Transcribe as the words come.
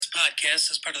podcast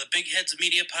is part of the Big Heads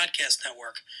Media Podcast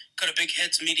Network. Go to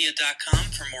bigheadsmedia.com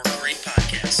for more great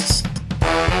podcasts.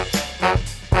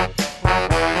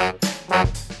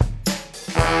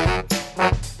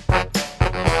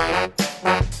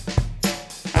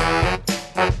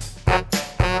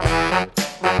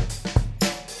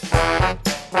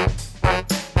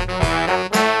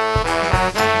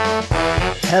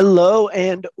 Hello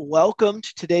and welcome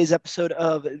to today's episode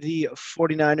of the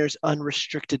 49ers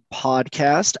Unrestricted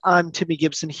Podcast. I'm Timmy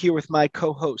Gibson here with my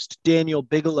co-host, Daniel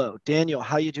Bigelow. Daniel,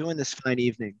 how you doing this fine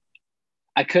evening?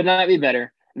 I could not be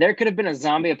better. There could have been a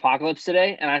zombie apocalypse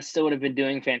today, and I still would have been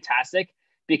doing fantastic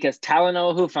because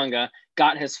Talanoa Hufanga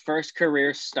got his first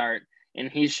career start,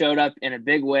 and he showed up in a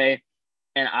big way,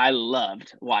 and I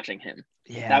loved watching him.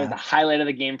 Yeah, that was the highlight of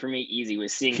the game for me. Easy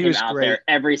was seeing him out great. there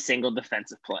every single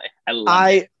defensive play. I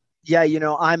loved it. Yeah, you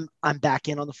know, I'm back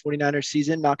in on the 49ers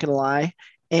season, not gonna lie,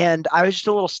 and I was just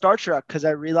a little starstruck because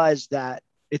I realized that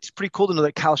it's pretty cool to know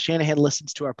that Kyle Shanahan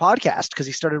listens to our podcast because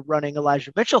he started running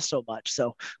Elijah Mitchell so much.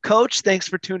 So, Coach, thanks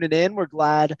for tuning in. We're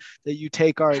glad that you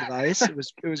take our advice. It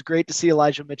was great to see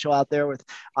Elijah Mitchell out there with,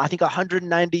 I think,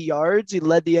 190 yards. He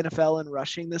led the NFL in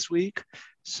rushing this week.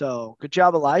 So, good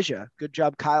job, Elijah. Good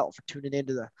job, Kyle, for tuning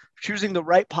into choosing the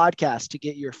right podcast to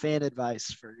get your fan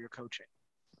advice for your coaching.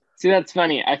 See, that's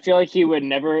funny. I feel like he would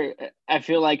never. I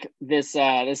feel like this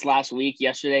last week,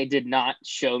 yesterday, did not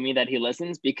show me that he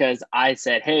listens because I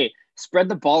said, "Hey, spread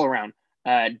the ball around.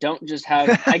 Don't just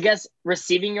have." I guess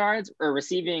receiving yards or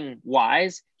receiving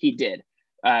wise, he did.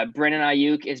 Brandon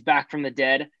Ayuk is back from the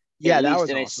dead. Yeah, that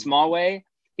was in awesome. A small way.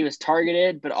 He was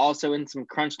targeted, but also in some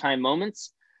crunch time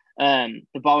moments. The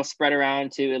ball was spread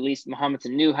around to at least Mohamed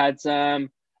Sanu had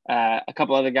some. A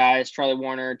couple other guys, Charlie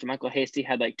Warner, JaMycal Hasty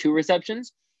had like 2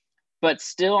 receptions. But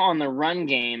still on the run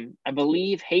game, I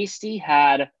believe Hasty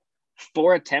had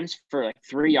 4 attempts for like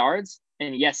 3 yards.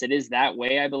 And yes, it is that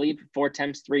way, I believe. 4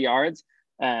 attempts, 3 yards.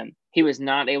 He was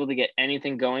not able to get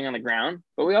anything going on the ground.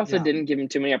 But we also didn't give him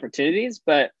too many opportunities.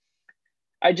 But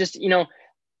I just,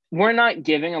 we're not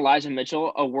giving Elijah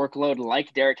Mitchell a workload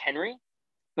like Derrick Henry.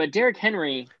 But Derrick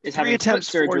Henry is 3 having attempts,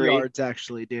 foot surgery. 4 yards,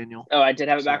 actually, Daniel. Oh, I did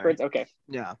have it backwards? Okay.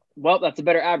 Yeah. Well, that's a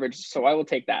better average, so I will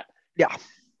take that. Yeah.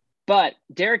 But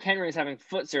Derrick Henry is having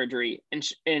foot surgery, and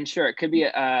sure, it could be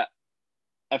a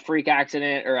freak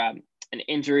accident or an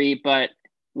injury, but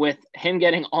with him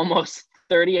getting almost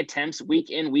 30 attempts week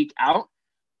in, week out,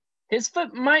 his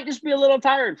foot might just be a little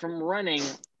tired from running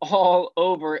all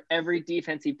over every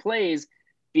defense he plays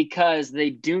because they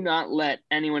do not let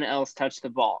anyone else touch the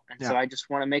ball. And so I just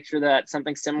want to make sure that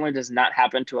something similar does not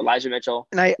happen to Elijah Mitchell.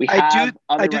 And I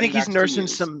do think he's nursing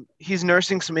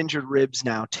some injured ribs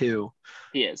now too.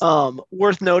 He is.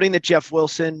 Worth noting that Jeff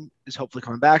Wilson is hopefully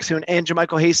coming back soon, and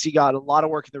JaMycal Hasty got a lot of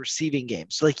work in the receiving game.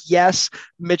 So, yes,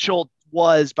 Mitchell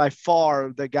was by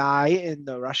far the guy in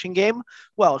the rushing game.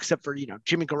 Well, except for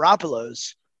Jimmy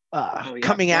Garoppolo's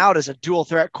coming out as a dual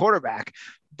threat quarterback.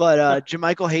 But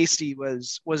JaMycal Hasty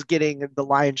was getting the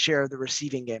lion's share of the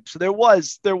receiving game. So there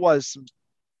was some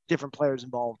different players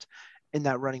involved in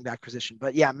that running back position.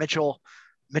 But yeah, Mitchell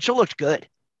looked good.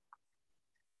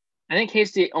 I think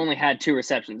Hasty only had 2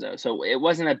 receptions though, so it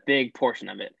wasn't a big portion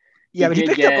of it. Yeah, but he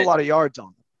picked up a lot of yards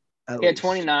on them. He had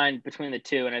 29 between the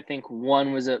 2, and I think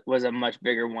one was a much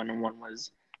bigger one, and one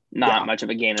was not much of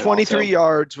a gain at all. 23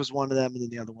 yards was one of them, and then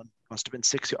the other one must have been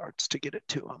 6 yards to get it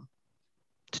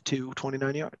to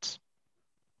 29 yards.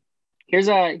 Here's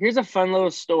a fun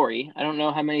little story. I don't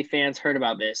know how many fans heard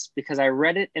about this because I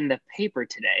read it in the paper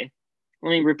today.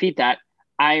 Let me repeat that.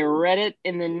 I read it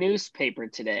in the newspaper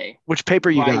today. Which paper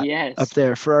you got up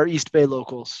there for our East Bay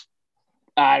locals?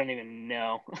 I don't even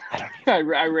know. I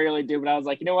rarely do, but I was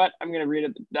like, you know what? I'm going to read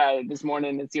it this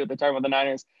morning and see what they're talking about the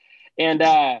Niners. And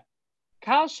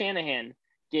Kyle Shanahan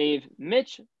gave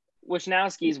Mitch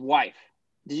Wishnowsky's wife.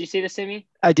 Did you see this, Timmy?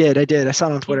 I did. I saw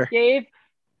it on Twitter. It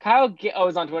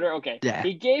was on Twitter? Okay. Yeah.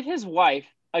 He gave his wife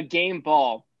a game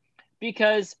ball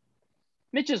because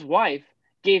Mitch's wife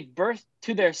gave birth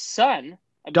to their son.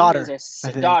 Daughter.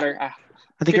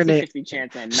 I think her name.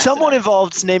 Someone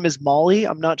involved's name is Molly.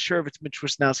 I'm not sure if it's Mitch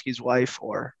Wishnowsky's wife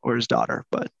or his daughter,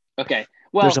 but okay.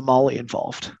 Well, there's a Molly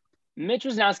involved. Mitch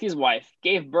Wishnowsky's wife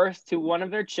gave birth to one of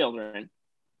their children,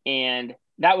 and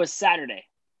that was Saturday.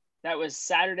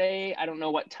 I don't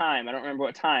know what time. I don't remember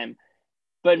what time.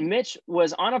 But Mitch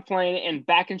was on a plane and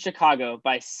back in Chicago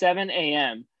by 7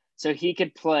 a.m. so he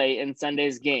could play in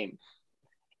Sunday's game.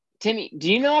 Timmy,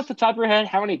 do you know off the top of your head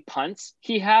how many punts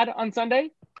he had on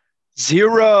Sunday?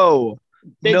 0.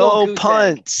 No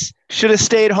punts. Should have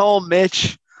stayed home,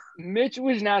 Mitch. Mitch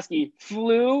Wishnowsky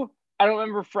flew I don't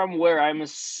remember from where. I'm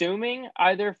assuming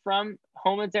either from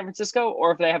home in San Francisco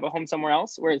or if they have a home somewhere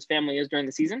else where his family is during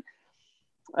the season.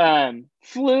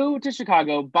 Flew to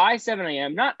Chicago by 7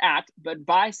 a.m., not at, but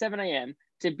by 7 a.m.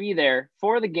 to be there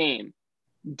for the game.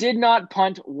 Did not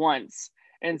punt once.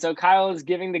 And so Kyle is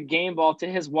giving the game ball to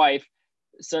his wife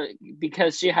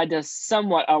because she had to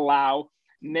somewhat allow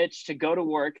Mitch to go to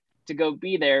work, to go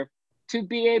be there, to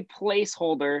be a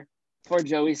placeholder for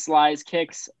Joey Sly's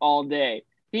kicks all day.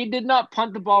 He did not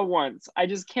punt the ball once. I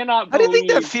just cannot believe. How do you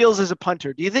think that feels as a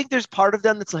punter? Do you think there's part of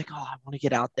them that's like, oh, I want to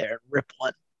get out there and rip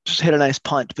one, just hit a nice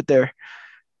punt? But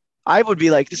I would be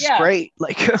like, this is great.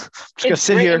 Like, I'm just going to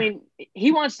sit great. here. I mean,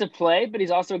 he wants to play, but he's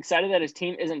also excited that his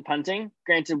team isn't punting.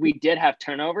 Granted, we did have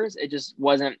turnovers. It just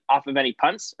wasn't off of any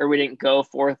punts, or we didn't go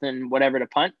fourth and whatever to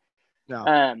punt.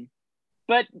 No.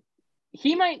 But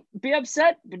he might be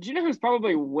upset. But you know who's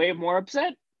probably way more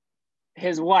upset?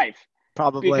 His wife.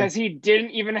 Probably. Because he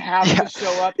didn't even have to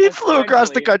show up. He flew across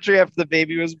the country after the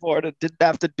baby was born and didn't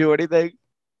have to do anything.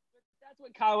 That's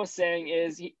what Kyle was saying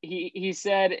is he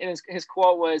said, and his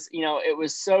quote was, you know, it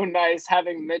was so nice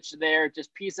having Mitch there,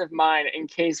 just peace of mind in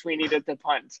case we needed to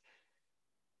punt.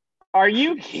 Are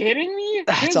you kidding me?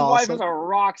 That's his awesome. Wife is a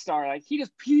rock star. Like, he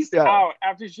just peaced out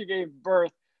after she gave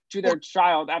birth to their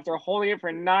child after holding it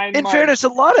for 9 months. In fairness, a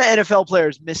lot of NFL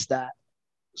players miss that.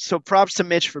 So props to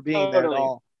Mitch for being there at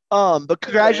all. But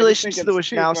congratulations to the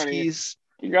Wisnowskis.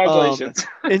 Congratulations.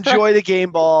 Enjoy the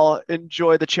game ball.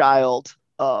 Enjoy the child.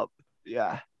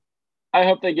 Yeah. I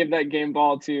hope they give that game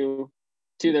ball to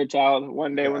their child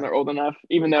one day when they're old enough,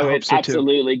 even though it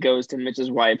absolutely goes to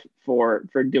Mitch's wife for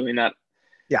doing that.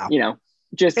 Yeah. You know,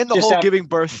 just and the whole giving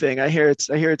birth thing. I hear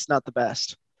it's not the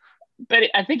best. But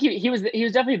I think he was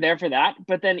definitely there for that.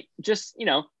 But then just, you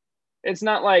know, it's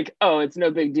not like, oh, it's no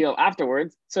big deal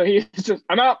afterwards. So he's just,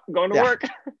 I'm out, going to work.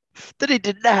 That he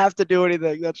didn't have to do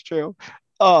anything. That's true.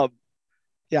 Yeah.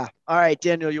 All right,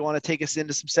 Daniel, you want to take us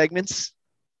into some segments?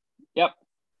 Yep.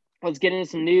 Let's get into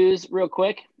some news real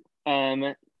quick.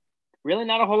 Really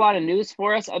not a whole lot of news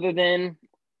for us other than,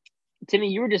 Timmy,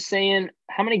 you were just saying,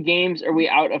 how many games are we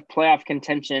out of playoff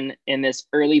contention in this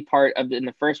early part in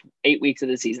the first 8 weeks of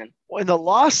the season? Well, in the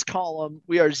loss column,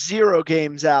 we are 0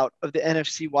 games out of the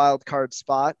NFC wildcard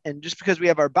spot. And just because we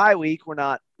have our bye week, we're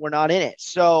not in it.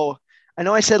 So I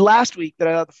know I said last week that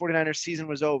I thought the 49ers season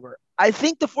was over. I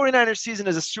think the 49ers season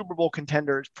as a Super Bowl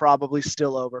contender is probably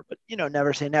still over, but, you know,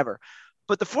 never say never.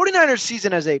 But the 49ers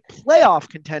season as a playoff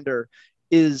contender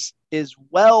is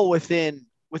well within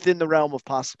the realm of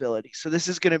possibility. So this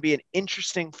is going to be an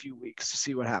interesting few weeks to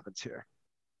see what happens here.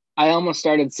 I almost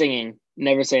started singing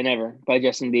Never Say Never by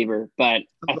Justin Bieber, but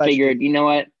I figured, you know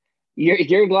what?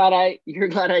 You're glad I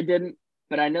didn't,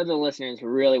 but I know the listeners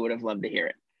really would have loved to hear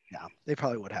it. Yeah, they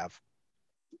probably would have.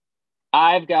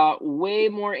 I've got way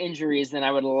more injuries than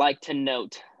I would like to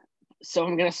note. So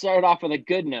I'm going to start off with a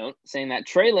good note, saying that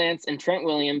Trey Lance and Trent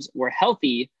Williams were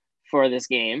healthy for this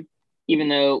game, even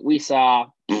though we saw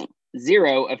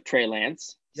 0 of Trey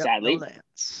Lance, sadly. No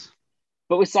Lance.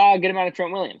 But we saw a good amount of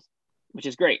Trent Williams, which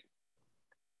is great.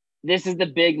 This is the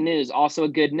big news. Also a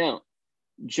good note.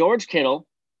 George Kittle,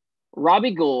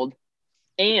 Robbie Gould,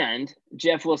 and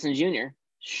Jeff Wilson Jr.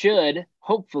 should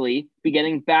hopefully be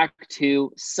getting back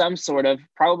to some sort of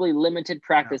probably limited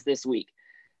practice this week.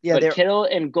 Yeah, but Kittle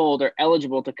and Gould are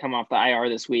eligible to come off the IR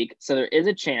this week. So there is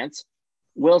a chance.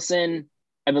 Wilson,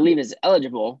 I believe, is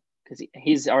eligible because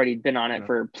he's already been on it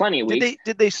for plenty of weeks.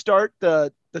 Did they start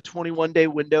the 21-day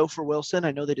window for Wilson?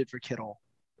 I know they did for Kittle.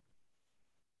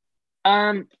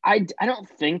 I don't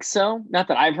think so. Not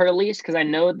that I've heard, at least, because I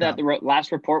know that the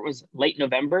last report was late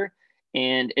November,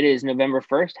 and it is November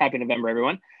 1st. Happy November,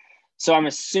 everyone. So I'm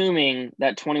assuming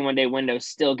that 21-day window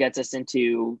still gets us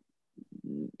into,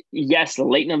 yes,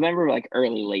 late November, like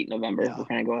early late November. Yeah. We're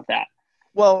going to go with that.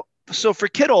 Well, so for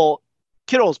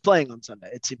Kittle's playing on Sunday,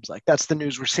 it seems like. That's the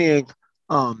news we're seeing.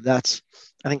 I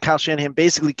think Kyle Shanahan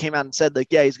basically came out and said, like,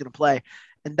 yeah, he's going to play.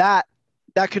 And that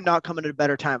could not come at a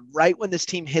better time. Right when this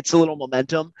team hits a little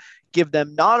momentum, give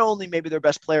them not only maybe their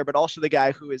best player, but also the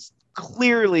guy who is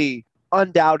clearly,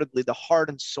 undoubtedly the heart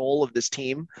and soul of this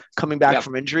team coming back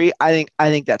from injury. I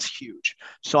think that's huge.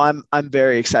 So I'm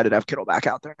very excited to have Kittle back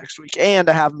out there next week, and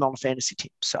I have him on a fantasy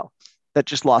team. So that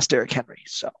just lost Derrick Henry.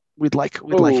 So we'd like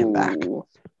him back.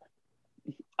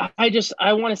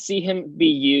 I want to see him be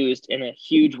used in a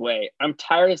huge way. I'm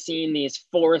tired of seeing these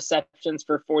 4 receptions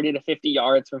for 40 to 50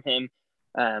 yards from him.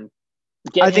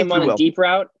 Get him on a deep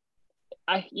route.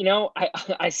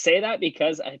 I say that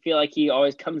because I feel like he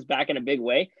always comes back in a big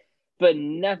way, but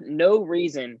no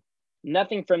reason,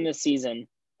 nothing from this season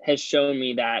has shown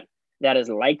me that is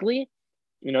likely.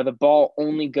 the ball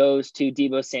only goes to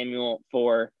Deebo Samuel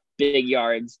for big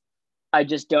yards. I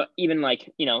just don't even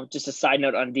just a side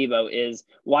note on Deebo is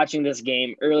watching this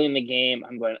game early in the game.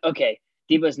 I'm going, okay,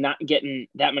 Deebo's not getting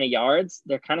that many yards.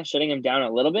 They're kind of shutting him down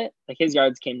a little bit. Like his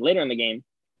yards came later in the game.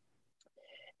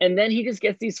 And then he just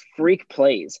gets these freak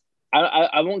plays.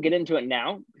 I won't get into it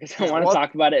now because I want to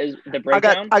talk about it as the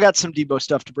breakdown. I got some Deebo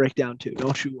stuff to break down too.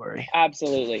 Don't you worry.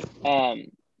 Absolutely.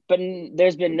 But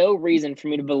there's been no reason for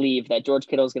me to believe that George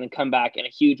Kittle is going to come back in a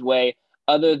huge way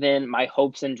other than my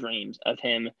hopes and dreams of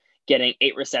him getting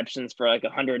 8 receptions for like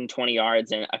 120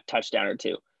 yards and a touchdown or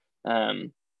 2.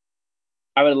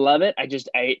 I would love it.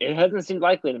 It hasn't seemed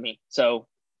likely to me. So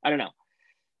I don't know.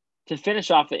 To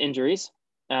finish off the injuries,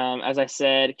 as I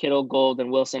said, Kittle, Gould,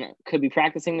 and Wilson could be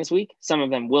practicing this week. Some of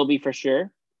them will be for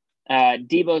sure.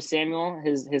 Deebo Samuel,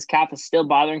 his calf is still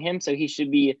bothering him, so he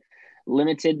should be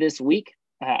limited this week,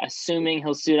 assuming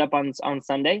he'll suit up on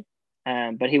Sunday.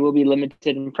 But he will be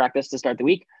limited in practice to start the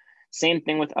week. Same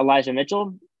thing with Elijah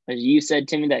Mitchell. As you said,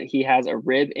 Timmy, that he has a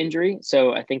rib injury,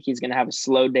 so I think he's going to have a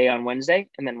slow day on Wednesday,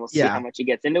 and then we'll see how much he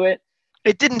gets into it.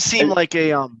 It didn't seem like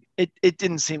it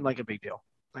didn't seem like a big deal.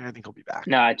 Like, I think he'll be back.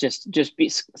 No, just be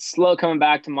slow coming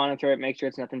back to monitor it, make sure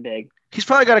it's nothing big. He's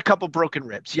probably got a couple broken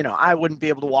ribs. I wouldn't be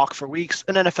able to walk for weeks.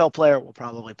 An NFL player will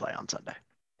probably play on Sunday.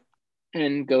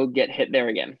 And go get hit there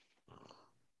again.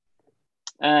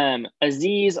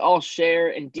 Azeez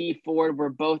Al-Shaair and Dee Ford were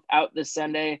both out this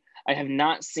Sunday. I have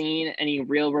not seen any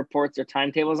real reports or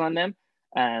timetables on them.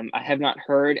 I have not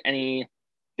heard any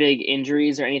big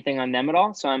injuries or anything on them at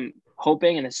all. So I'm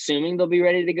hoping and assuming they'll be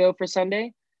ready to go for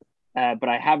Sunday. But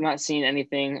I have not seen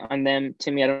anything on them.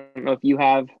 Timmy, I don't know if you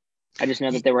have. I just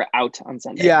know that they were out on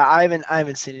Sunday. Yeah, I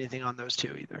haven't seen anything on those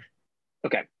two either.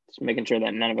 Okay, just making sure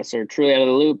that none of us are truly out of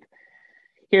the loop.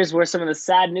 Here's where some of the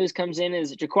sad news comes in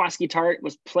is Jaquiski Tartt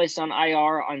was placed on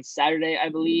IR on Saturday, I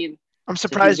believe. I'm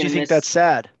surprised you think that's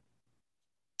sad.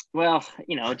 Well,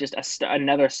 just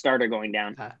another starter going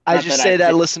down. I just say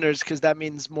that, listeners, because that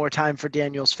means more time for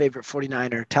Daniel's favorite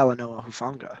 49er, Talanoa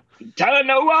Hufanga.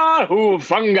 Talanoa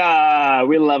Hufanga!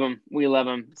 We love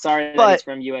him. Sorry that he's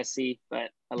from USC, but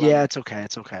I love him. It's okay.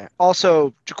 It's okay.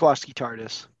 Also, Jaquiski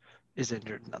Tartt is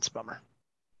injured, and that's a bummer.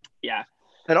 Yeah.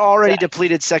 An already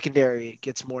depleted secondary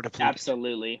gets more depleted.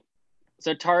 Absolutely.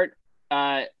 So Tartt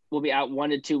will be out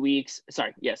 1 to 2 weeks.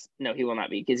 Sorry. Yes. No, he will not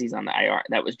be because he's on the IR.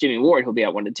 That was Jimmy Ward who'll be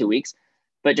out 1 to 2 weeks.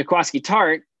 But Jaquiski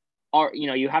Tartt,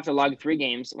 you have to log 3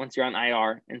 games once you're on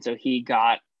IR. And so he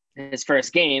got his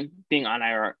first game being on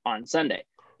IR on Sunday.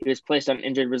 He was placed on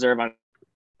injured reserve,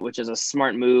 which is a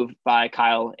smart move by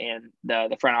Kyle and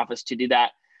the front office to do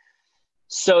that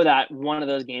so that one of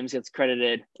those games gets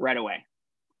credited right away.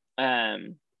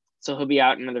 So he'll be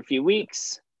out another few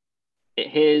weeks.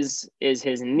 His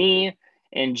knee,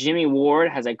 and Jimmy Ward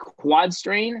has a quad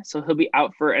strain, so he'll be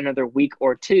out for another week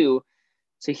or 2.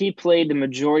 So he played the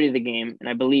majority of the game, and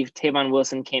I believe Tavon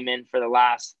Wilson came in for the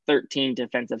last 13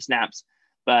 defensive snaps.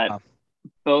 But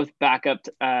both backup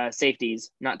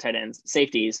safeties, not tight ends,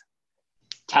 safeties,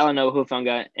 Talanoa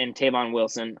Hufanga and Tavon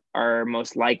Wilson are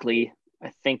most likely,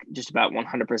 I think, just about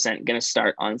 100% going to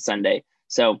start on Sunday.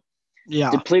 So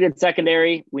depleted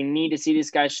secondary. We need to see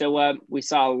these guys show up. We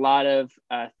saw a lot of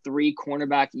 3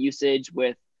 cornerback usage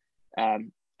with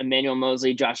Emmanuel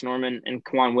Mosley, Josh Norman, and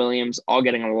Kwan Williams all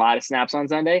getting a lot of snaps on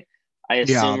Sunday. I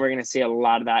assume we're going to see a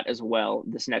lot of that as well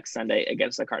this next Sunday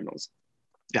against the Cardinals.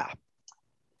 Yeah.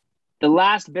 The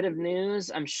last bit of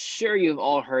news, I'm sure you've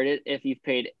all heard it if you've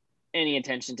paid any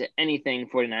attention to anything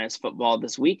 49ers football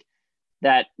this week,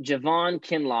 that Javon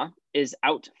Kinlaw is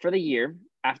out for the year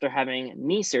after having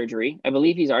knee surgery. I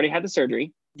believe he's already had the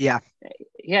surgery. Yeah.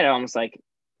 He had it almost like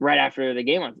right after the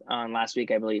game on last week,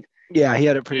 I believe. Yeah, he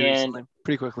had it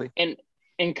pretty quickly.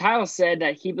 And Kyle said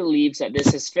that he believes that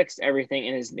this has fixed everything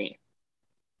in his knee.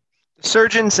 The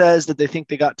surgeon says that they think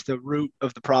they got to the root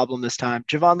of the problem this time.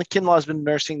 Javon Kinlaw has been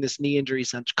nursing this knee injury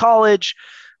since college.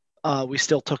 We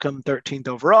still took him 13th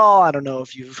overall. I don't know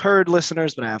if you've heard,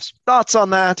 listeners, but I have some thoughts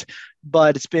on that.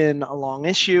 But it's been a long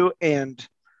issue, and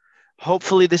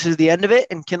hopefully this is the end of it,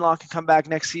 and Kinlaw can come back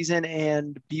next season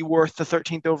and be worth the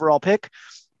 13th overall pick.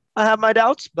 I have my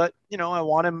doubts, but I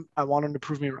want him to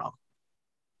prove me wrong.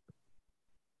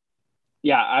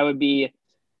 Yeah, I would be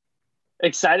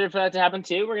excited for that to happen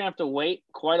too. We're gonna have to wait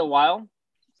quite a while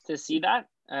to see that.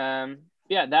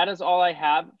 That is all I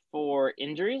have for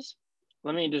injuries.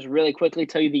 Let me just really quickly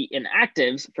tell you the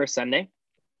inactives for Sunday.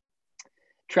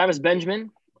 Travis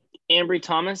Benjamin, Ambry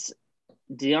Thomas,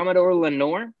 Diamador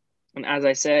Lenore, and as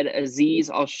I said, Azeez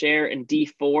Al-Shaair and Dee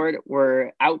Ford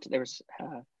were out. They were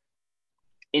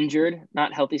injured,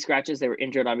 not healthy scratches. They were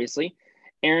injured, obviously.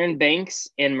 Aaron Banks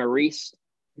and Maurice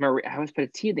I always put a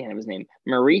T at the end of his name.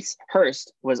 Maurice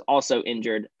Hurst was also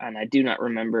injured, and I do not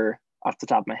remember off the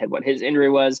top of my head what his injury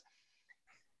was.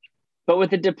 But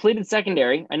with the depleted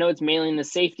secondary, I know it's mainly in the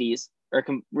safeties, or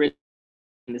in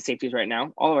the safeties right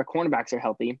now. All of our cornerbacks are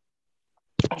healthy.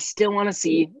 I still want to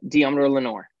see Deommodore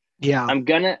Lenoir. Yeah. I'm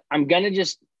gonna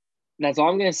just, that's all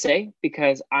I'm gonna say,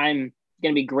 because I'm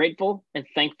gonna be grateful and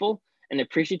thankful and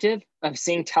appreciative of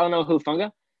seeing Talanoa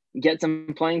Hufanga get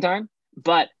some playing time.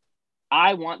 But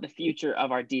I want the future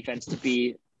of our defense to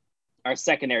be, our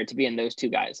secondary to be in those two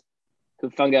guys,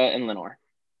 Hufanga and Lenoir.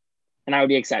 And I would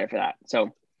be excited for that.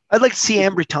 So I'd like to see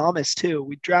Ambry Thomas too.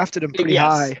 We drafted him pretty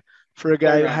high for a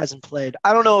guy who hasn't played.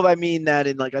 I don't know if I mean that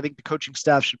in like, I think the coaching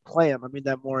staff should play him. I mean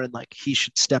that more in like he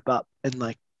should step up and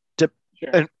like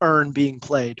and earn being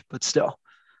played, but still.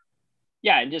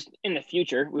 Yeah, and just in the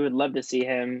future, we would love to see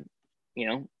him,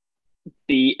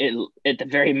 be at the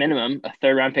very minimum a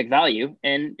third-round pick value,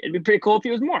 and it'd be pretty cool if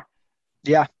he was more.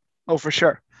 Yeah. Oh, for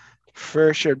sure.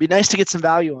 For sure. It'd be nice to get some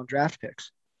value on draft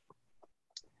picks.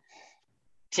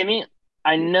 Timmy,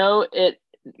 I know it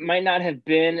might not have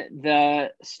been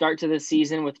the start to the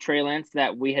season with Trey Lance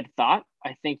that we had thought.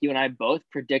 I think you and I both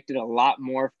predicted a lot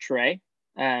more of Trey,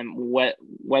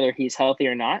 whether he's healthy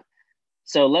or not.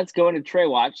 So let's go into Trey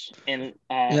Watch. And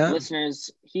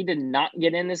listeners, he did not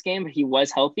get in this game, but he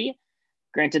was healthy.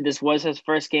 Granted, this was his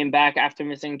first game back after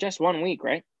missing just 1 week,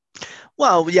 right?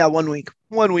 Well, yeah, 1 week.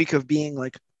 1 week of being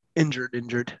like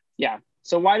injured. Yeah.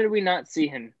 So why did we not see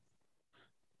him?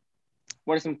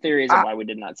 What are some theories of why we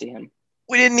did not see him?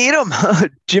 We didn't need him.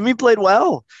 Jimmy played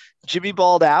well. Jimmy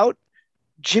balled out.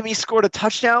 Jimmy scored a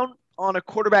touchdown on a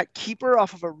quarterback keeper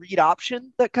off of a read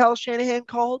option that Kyle Shanahan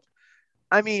called.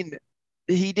 I mean,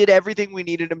 he did everything we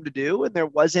needed him to do, and there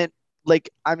wasn't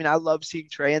I love seeing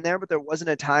Trey in there, but there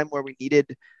wasn't a time where we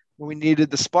needed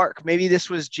the spark. Maybe this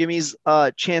was Jimmy's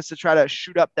chance to try to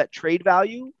shoot up that trade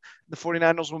value. The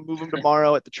 49ers will move him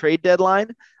tomorrow at the trade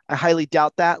deadline. I highly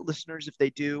doubt that. Listeners, if they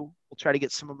do, we'll try to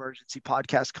get some emergency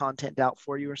podcast content out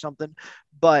for you or something.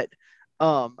 But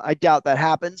I doubt that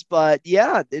happens. But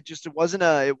yeah, it wasn't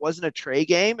a Trey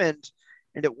game, and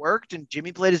it worked. And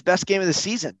Jimmy played his best game of the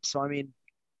season. So I mean,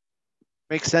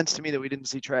 makes sense to me that we didn't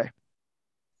see Trey.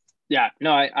 Yeah,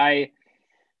 no, I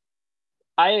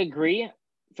agree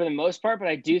for the most part, but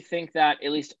I do think that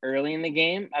at least early in the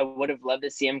game, I would have loved to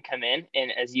see him come in.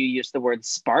 And as you used the word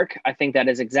spark, I think that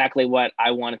is exactly what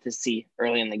I wanted to see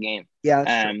early in the game.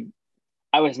 Yeah.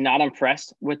 I was not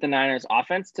impressed with the Niners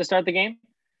offense to start the game.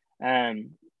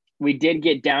 We did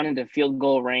get down into field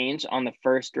goal range on the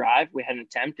first drive. We had an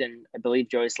attempt, and I believe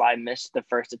Joey Sly missed the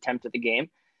first attempt of the game.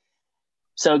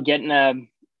 So getting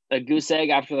a goose egg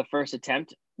after the first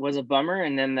attempt was a bummer.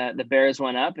 And then the Bears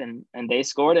went up and they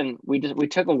scored, and we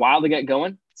took a while to get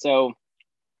going. So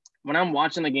when I'm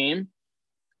watching the game,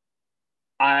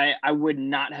 I would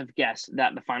not have guessed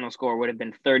that the final score would have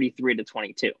been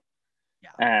 33-22.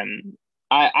 Yeah.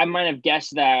 I might have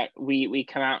guessed that we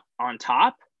come out on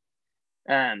top.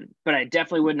 But I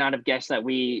definitely would not have guessed that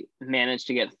we managed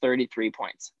to get 33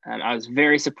 points. I was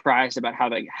very surprised about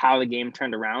how the game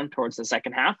turned around towards the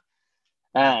second half.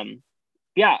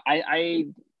 Yeah,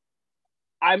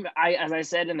 I'm as I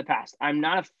said in the past, I'm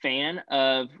not a fan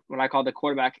of what I call the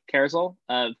quarterback carousel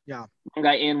of one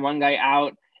guy in, one guy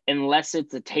out, unless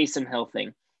it's a Taysom Hill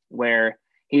thing where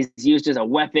he's used as a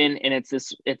weapon and it's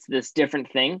this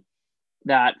different thing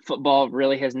that football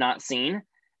really has not seen.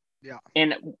 Yeah.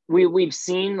 And we've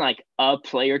seen like a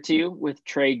play or two with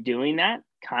Trey doing that,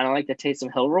 kind of like the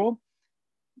Taysom Hill role.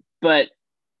 But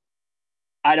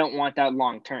I don't want that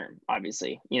long term,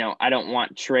 obviously. I don't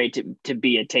want Trey to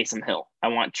be a Taysom Hill. I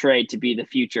want Trey to be the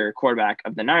future quarterback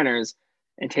of the Niners,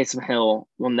 and Taysom Hill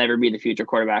will never be the future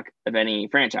quarterback of any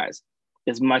franchise.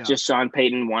 As much as Sean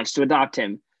Payton wants to adopt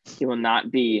him, he will not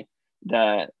be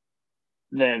the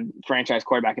franchise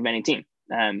quarterback of any team.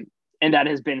 And that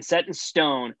has been set in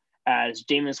stone as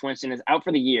Jameis Winston is out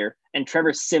for the year and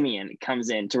Trevor Siemian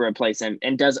comes in to replace him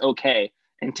and does okay.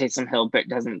 And Taysom Hill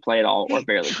doesn't play at all or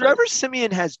barely. Trevor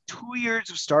Siemian has 2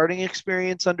 years of starting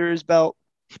experience under his belt.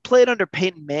 He played under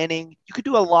Peyton Manning. You could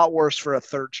do a lot worse for a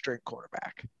third string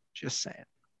quarterback. Just saying.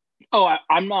 Oh,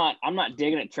 I'm not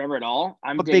digging at Trevor at all.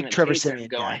 I'm a big Trevor Siemian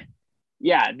guy.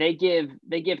 Yeah, they give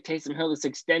Taysom Hill this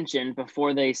extension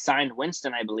before they signed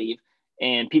Winston, I believe.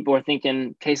 And people were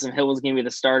thinking Taysom Hill was going to be the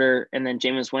starter, and then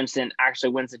Jameis Winston actually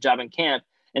wins the job in camp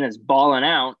and is balling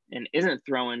out and isn't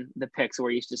throwing the picks we're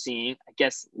used to seeing. I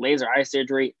guess laser eye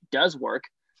surgery does work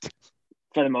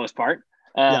for the most part.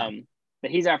 But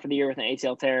he's out for the year with an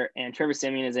ACL tear, and Trevor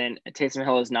Siemian is in. Taysom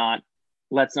Hill is not.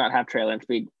 Let's not have Trey Lance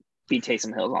be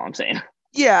Taysom Hill is all I'm saying.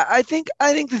 Yeah, I think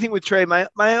the thing with Trey, my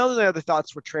only other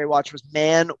thoughts with Trey Watch was,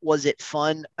 man, was it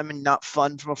fun? I mean, not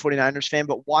fun from a 49ers fan,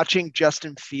 but watching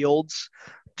Justin Fields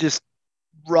just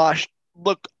rush,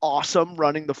 look awesome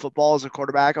running the football as a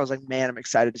quarterback. I was like, man, I'm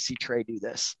excited to see Trey do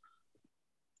this.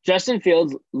 Justin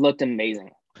Fields looked amazing.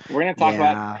 We're going to talk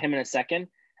about Yeah. him in a second.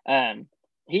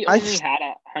 He I only had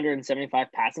 175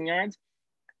 passing yards,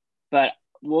 but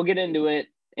we'll get into it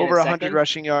in over a 100 second.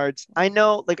 rushing yards. I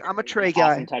know, like, I'm a Trey Awesome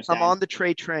guy. I'm touchdown. on the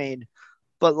Trey train,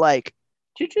 but like,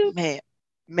 Choo-choo.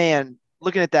 man,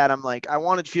 looking at that, I'm like, I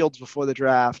wanted Fields before the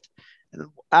draft, and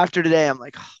after today, I'm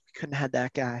like, oh, we couldn't have had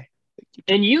that guy.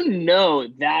 And you know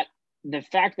that the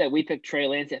fact that we picked Trey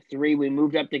Lance at 3, we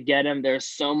moved up to get him. There's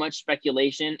so much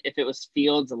speculation if it was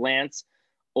Fields, Lance,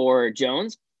 or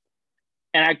Jones.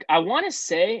 And I want to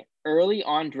say early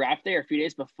on draft day or a few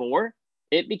days before,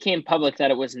 it became public that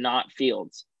it was not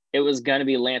Fields. It was going to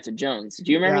be Lance or Jones.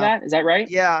 Do you remember Yeah. that? Is that right?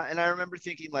 Yeah, and I remember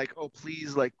thinking like, oh,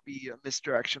 please, like, be a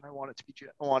misdirection. I want it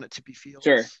to be Fields.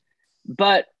 Sure.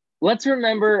 But let's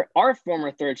remember our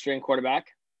former third string quarterback,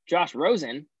 Josh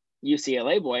Rosen,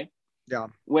 UCLA boy. Yeah.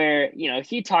 Where,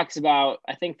 he talks about,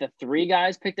 I think the 3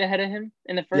 guys picked ahead of him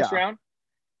in the first round.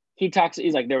 He's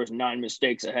like, there was 9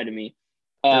 mistakes ahead of me.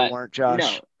 There weren't, Josh.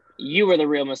 No, you were the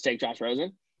real mistake, Josh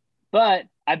Rosen. But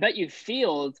I bet you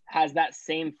Fields has that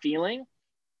same feeling.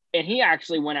 And he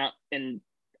actually went out and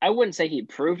I wouldn't say he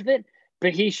proved it,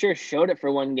 but he sure showed it for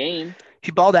one game.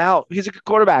 He balled out. He's a good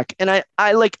quarterback. And I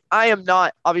am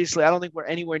not, obviously, I don't think we're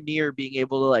anywhere near being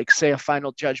able to like say a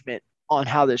final judgment on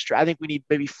how this draft. I think we need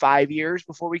maybe 5 years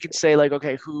before we can say like,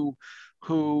 okay,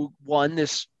 who won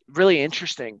this really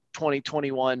interesting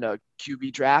 2021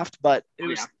 QB draft. But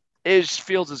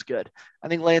Fields is good. I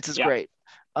think Lance is great.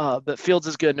 But Fields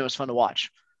is good and it was fun to watch.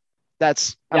 I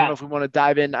don't know if we want to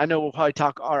dive in. I know we'll probably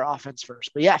talk our offense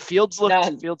first, but yeah, Fields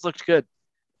looked good.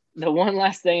 The one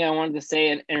last thing I wanted to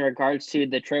say in regards to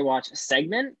the Trey Watch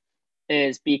segment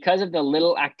is because of the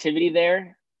little activity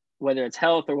there, whether it's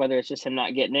health or whether it's just him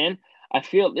not getting in, I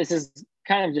feel this is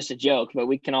kind of just a joke, but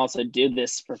we can also do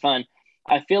this for fun.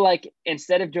 I feel like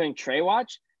instead of doing Trey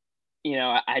Watch,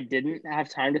 I didn't have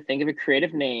time to think of a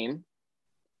creative name,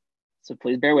 so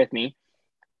please bear with me.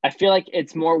 I feel like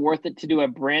it's more worth it to do a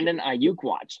Brandon Ayuk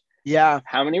watch. Yeah.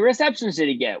 How many receptions did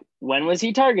he get? When was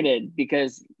he targeted?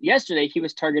 Because yesterday he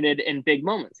was targeted in big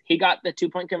moments. He got the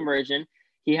 2-point conversion.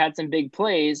 He had some big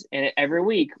plays, and every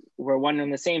week we're wondering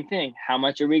the same thing. How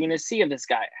much are we going to see of this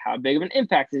guy? How big of an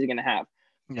impact is he going to have?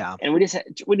 Yeah. And we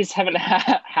just haven't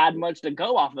had much to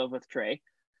go off of with Trey.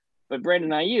 But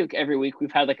Brandon Ayuk, every week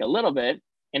we've had like a little bit,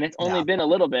 and it's only been a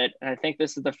little bit. And I think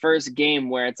this is the first game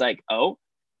where it's like, oh,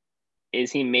 is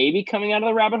he maybe coming out of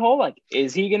the rabbit hole? Like,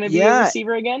 is he going to be a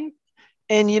receiver again?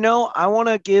 And, I want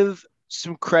to give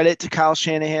some credit to Kyle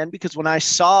Shanahan because when I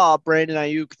saw Brandon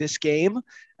Ayuk this game,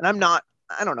 and I'm not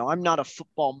a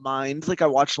football mind. Like I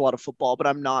watched a lot of football, but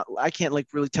I can't like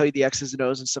really tell you the X's and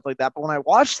O's and stuff like that. But when I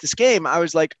watched this game, I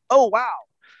was like, oh, wow.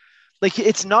 Like,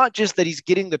 it's not just that he's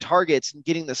getting the targets and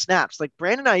getting the snaps. Like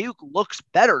Brandon Ayuk looks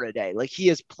better today. Like he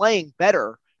is playing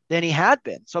better than he had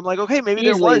been. So I'm like, okay, maybe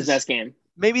there was his best game.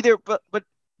 Maybe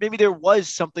there was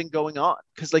something going on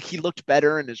because like he looked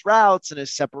better in his routes and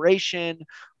his separation,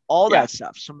 all that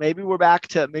stuff. So maybe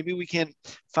we can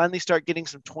finally start getting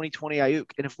some 2020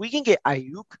 Ayuk. And if we can get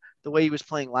Ayuk the way he was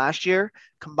playing last year,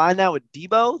 combine that with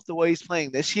Debo the way he's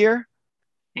playing this year,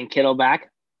 and Kittle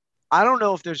back, I don't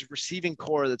know if there's a receiving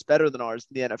core that's better than ours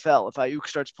in the NFL. If Ayuk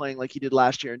starts playing like he did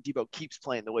last year and Debo keeps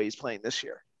playing the way he's playing this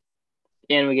year.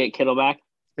 And we get Kittle back.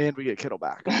 And we get Kittle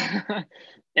back.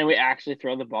 And we actually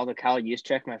throw the ball to Kyle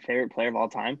Juszczyk, my favorite player of all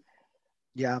time.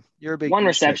 Yeah, you're a big one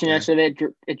reception yesterday.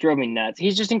 It drove me nuts.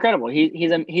 He's just incredible.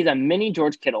 He's a mini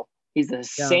George Kittle. He's the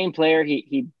same player.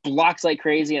 He blocks like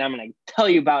crazy, and I'm going to tell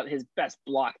you about his best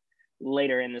block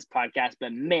later in this podcast.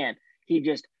 But man, he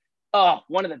just I'll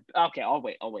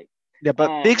wait. Yeah,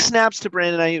 but big snaps to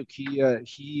Brandon Ayuk.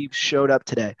 He showed up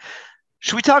today.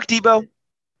 Should we talk Debo?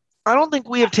 I don't think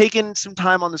we have taken some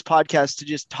time on this podcast to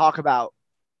just talk about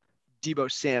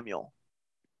Debo Samuel.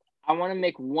 I want to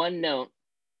make one note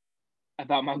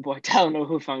about my boy Talanoa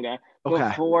Hufanga. Okay.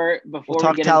 Before we'll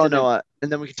talk Talanoa,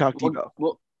 and then we can talk Debo.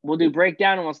 We'll do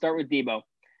breakdown, and we'll start with Debo.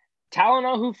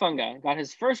 Talanoa Hufanga got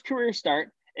his first career start,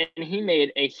 and he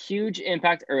made a huge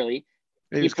impact early.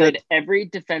 He played every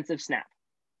defensive snap.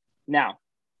 Now,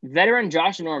 veteran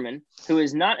Josh Norman, who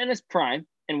is not in his prime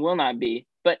and will not be,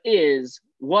 but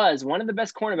was one of the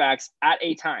best cornerbacks at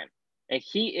a time.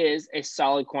 He is a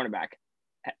solid cornerback,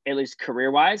 at least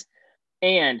career-wise.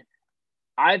 And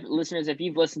listeners, if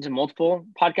you've listened to multiple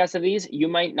podcasts of these, you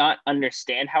might not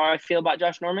understand how I feel about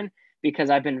Josh Norman because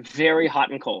I've been very hot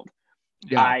and cold.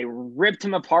 Yeah. I ripped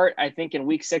him apart, I think, in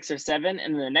week 6 or 7.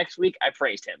 And then the next week, I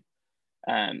praised him.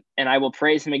 And I will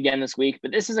praise him again this week.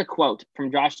 But this is a quote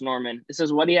from Josh Norman. This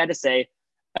is what he had to say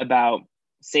about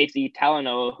safety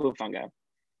Talanoa Hufanga.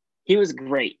 He was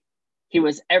great. He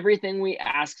was everything we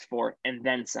asked for and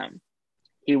then some.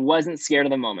 He wasn't scared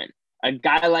of the moment. A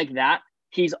guy like that,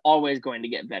 he's always going to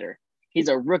get better. He's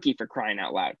a rookie, for crying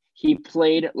out loud. He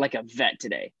played like a vet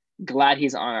today. Glad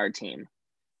he's on our team.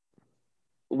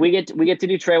 We get to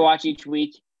do Trey Watch each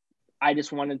week. I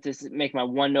just wanted to make my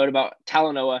one note about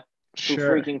Talanoa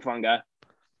Hufanga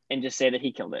and just say that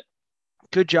he killed it.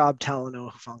 Good job,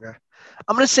 Talanoa Hufanga.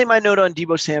 I'm going to say my note on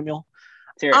Deebo Samuel.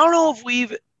 I don't know if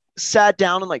we've sat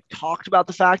down and like talked about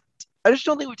the fact. I just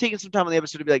don't think we've taken some time on the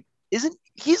episode to be like,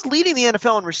 he's leading the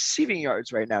NFL in receiving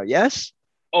yards right now? Yes.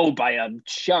 Oh, by a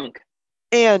chunk.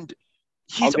 And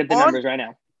I'll get the numbers right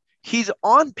now. He's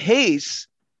on pace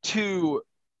to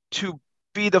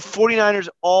be the 49ers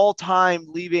all-time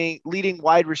leading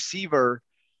wide receiver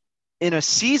in a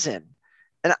season.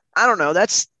 And I don't know,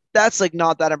 that's like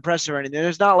not that impressive or anything.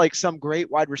 There's not like some great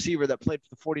wide receiver that played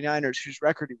for the 49ers whose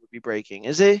record he would be breaking,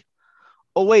 is he?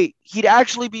 Oh, wait, he'd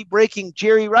actually be breaking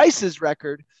Jerry Rice's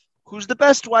record, who's the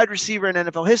best wide receiver in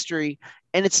NFL history,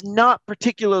 and it's not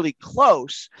particularly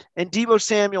close. And Deebo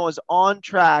Samuel is on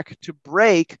track to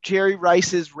break Jerry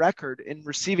Rice's record in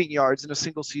receiving yards in a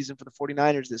single season for the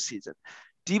 49ers this season.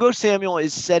 Deebo Samuel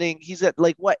he's at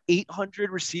like,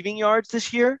 800 receiving yards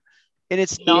this year? And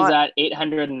he's at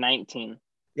 819.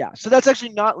 Yeah, so that's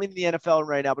actually not leading the NFL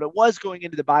right now, but it was going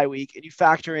into the bye week, and you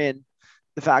factor in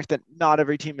the fact that not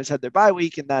every team has had their bye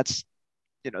week, and that's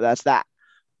that.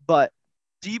 But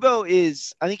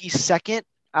Deebo I think he's second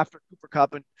after Cooper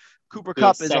Kupp, and Cooper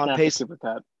Kupp is on pace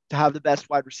to have the best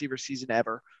wide receiver season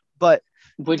ever. But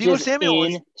Deebo Samuel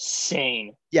is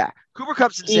insane. Yeah, Cooper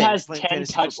Kupp's insane. He has 10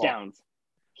 touchdowns. Football.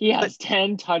 He has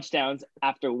 10 touchdowns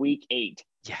after week 8.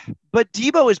 Yeah, but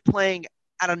Deebo is playing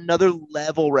at another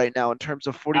level right now in terms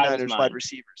of 49ers wide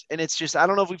receivers. And it's just, I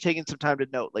don't know if we've taken some time to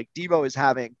note, like Deebo is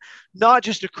having not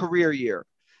just a career year,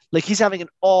 like he's having an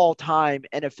all-time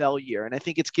NFL year. And I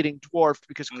think it's getting dwarfed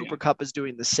because Cooper Kupp is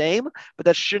doing the same, but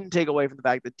that shouldn't take away from the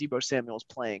fact that Deebo Samuel is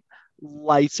playing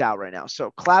lights out right now.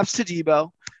 So claps to Deebo.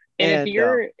 And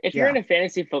if you're into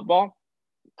fantasy football,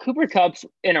 Cooper Kupp's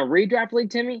in a redraft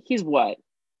league, Timmy, he's what?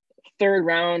 3rd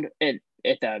round at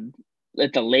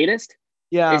the latest?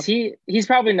 Yeah. He's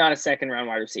probably not a 2nd round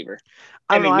wide receiver.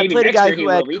 I don't know. I played a guy who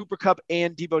had Cooper Kupp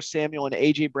and Deebo Samuel and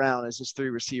AJ Brown as his 3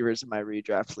 receivers in my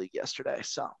redraft league yesterday.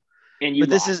 So, and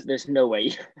there's no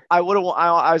way. I would have.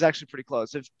 I was actually pretty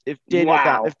close. If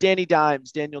Danny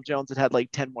Dimes, Daniel Jones had like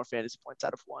 10 more fantasy points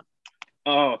out of 1.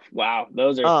 Oh wow,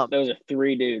 those are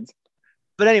 3 dudes.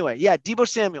 But anyway, yeah, Deebo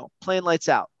Samuel playing lights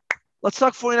out. Let's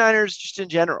talk 49ers just in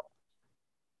general.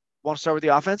 Want to start with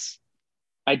the offense?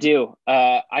 I do.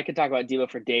 I could talk about Deebo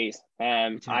for days.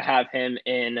 I have him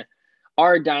in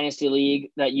our dynasty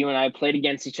league that you and I played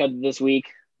against each other this week.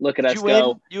 Look at us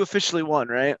go. You officially won,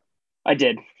 right? I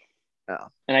did. Oh.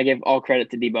 And I give all credit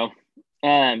to Deebo.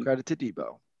 Credit to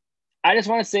Deebo. I just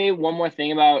want to say one more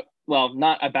thing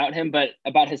not about him, but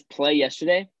about his play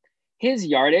yesterday. His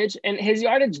yardage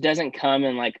doesn't come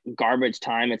in like garbage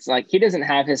time. It's like he doesn't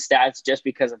have his stats just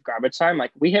because of garbage time.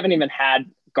 Like we haven't even had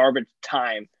garbage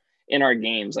time in our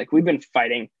games. Like we've been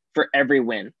fighting for every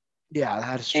win. Yeah,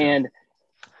 that is true.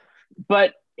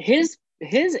 But his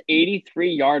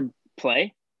 83-yard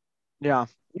play. Yeah.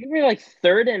 We were like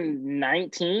 3rd and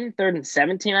 19, 3rd and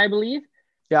 17, I believe.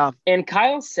 Yeah. And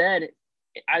Kyle said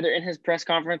either in his press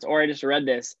conference or I just read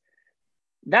this,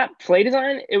 that play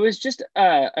design, it was just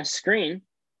a screen.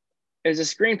 It was a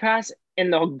screen pass.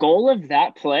 And the goal of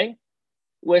that play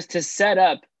was to set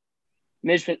up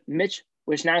Mitch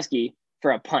Wishnowsky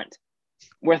for a punt.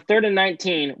 We're 3rd and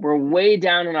 19. We're way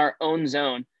down in our own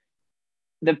zone.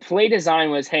 The play design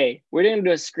was, hey, we're going to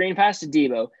do a screen pass to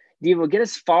Deebo. Deebo, get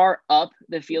as far up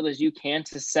the field as you can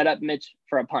to set up Mitch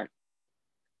for a punt.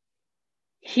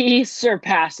 He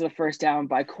surpassed the first down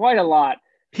by quite a lot.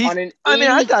 I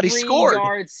thought he scored.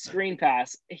 83-yard screen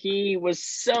pass. He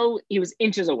was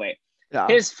inches away. Yeah.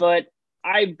 His foot,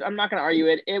 I'm not going to argue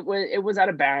it. It was out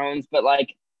of bounds, but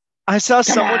like, I saw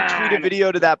someone tweet a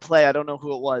video to that play. I don't know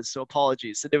who it was, so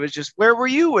apologies. And it was just, where were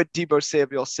you when Deebo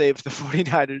Samuel saved the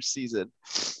 49ers season?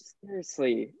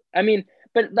 Seriously. I mean,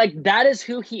 but like that is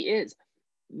who he is.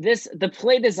 The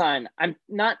play design, I'm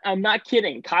not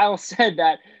kidding. Kyle said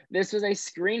that this was a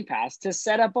screen pass to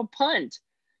set up a punt.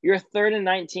 You're 3rd and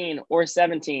 19 or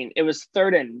 17. It was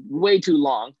 3rd and way too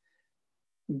long.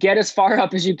 Get as far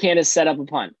up as you can to set up a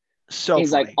punt. So he's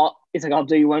funny. I'll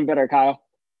do you one better, Kyle.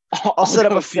 I'll set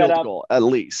up a field goal at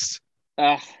least.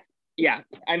 Yeah.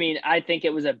 I mean, I think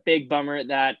it was a big bummer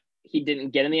that he didn't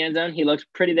get in the end zone. He looked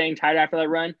pretty dang tired after that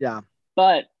run. Yeah.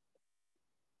 But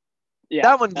yeah,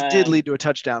 That one did lead to a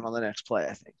touchdown on the next play,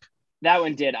 I think. that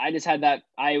one did. I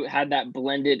had that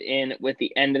blended in with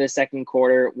the end of the second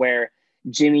quarter where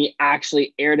Jimmy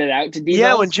actually aired it out to Debo.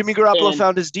 Yeah, when Jimmy Garoppolo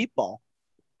found his deep ball.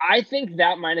 I think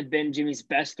that might have been Jimmy's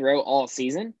best throw all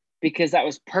season because that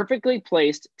was perfectly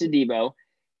placed to Debo.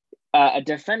 A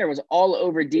defender was all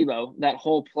over Debo that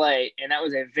whole play, and that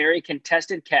was a very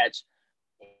contested catch.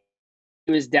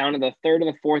 He was down to the 3rd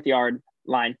or the 4th yard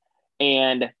line,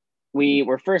 and we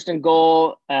were first and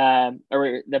goal, or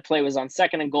the play was on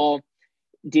 2nd and goal.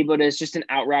 Debo does just an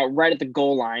out route right at the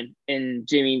goal line, and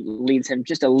Jimmy leads him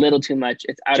just a little too much.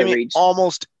 It's out Jimmy of reach.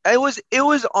 It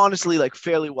was honestly like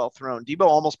fairly well thrown. Debo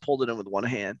almost pulled it in with one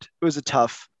hand. It was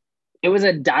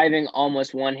a diving,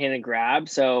 almost one-handed grab.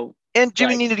 So, and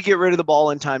Jimmy needed to get rid of the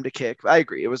ball in time to kick. I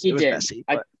agree. It was messy.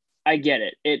 But I get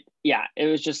it. It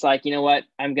was just like, you know what?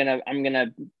 I'm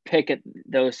gonna pick at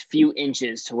those few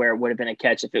inches to where it would have been a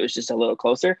catch if it was just a little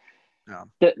closer. Yeah.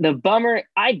 The bummer,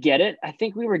 I get it. I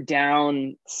think we were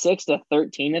down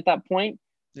 6-13 at that point.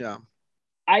 Yeah.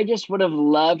 I just would have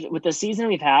loved, with the season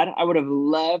we've had, I would have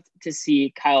loved to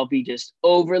see Kyle be just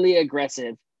overly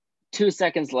aggressive. 2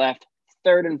 seconds left,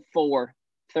 3rd and 4,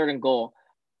 3rd and goal.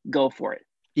 Go for it.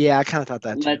 Yeah, I kind of thought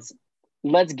that too.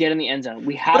 Let's get in the end zone.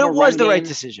 But it was the right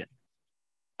decision.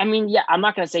 I mean, yeah, I'm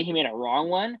not going to say he made a wrong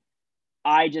one.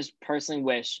 I just personally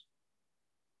wish,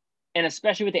 and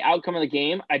especially with the outcome of the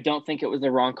game, I don't think it was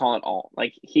the wrong call at all.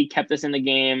 Like, he kept us in the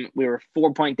game. We were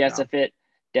 4-point deficit.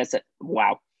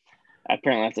 Wow.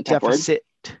 Apparently that's a tough word.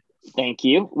 Thank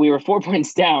you. We were 4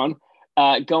 points down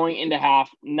going into half.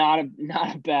 Not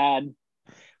a bad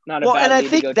and I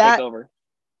think that take over.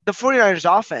 The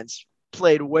 49ers offense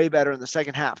played way better in the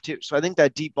second half too. So I think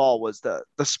that deep ball was the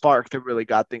spark that really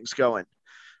got things going.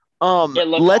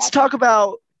 Let's talk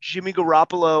about Jimmy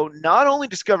Garoppolo not only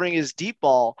discovering his deep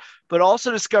ball, but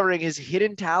also discovering his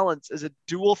hidden talents as a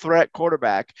dual threat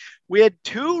quarterback. We had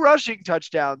 2 rushing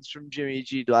touchdowns from Jimmy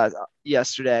G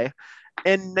yesterday,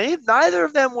 and neither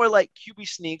of them were like QB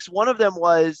sneaks. One of them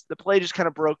was the play just kind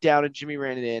of broke down and Jimmy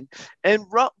ran it in. And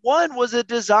one was a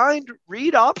designed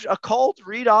read option, a called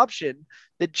read option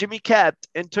that Jimmy kept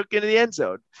and took into the end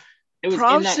zone. It was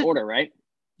in that order, right?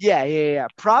 Yeah.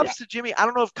 Props to Jimmy. I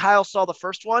don't know if Kyle saw the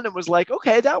first one and was like,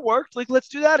 okay, that worked. Like, let's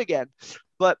do that again.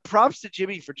 But props to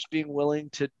Jimmy for just being willing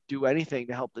to do anything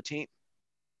to help the team.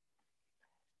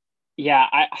 Yeah,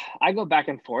 I go back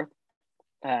and forth.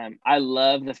 I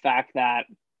love the fact that,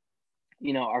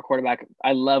 our quarterback,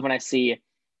 I love when I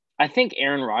think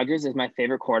Aaron Rodgers is my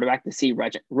favorite quarterback to see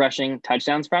rushing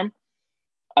touchdowns from.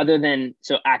 Other than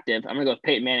active, I'm going to go with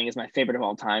Peyton Manning as my favorite of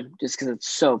all time, just because it's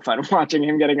so fun watching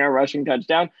him getting a rushing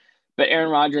touchdown. But Aaron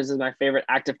Rodgers is my favorite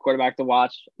active quarterback to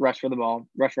watch, rush for the ball,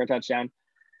 rush for a touchdown.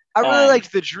 I really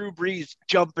liked the Drew Brees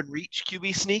jump and reach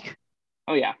QB sneak.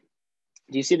 Oh, yeah.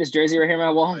 Do you see this jersey right here on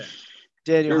my wall? Oh, yeah.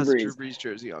 Daniel has a Drew Brees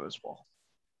jersey on his wall.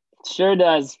 Sure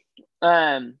does.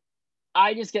 I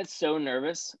just get so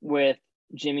nervous with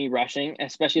Jimmy rushing,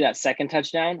 especially that second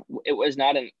touchdown. It was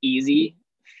not an easy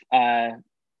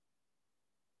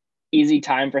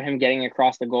time for him getting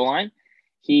across the goal line.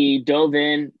 He dove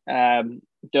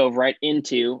right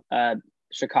into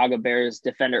Chicago Bears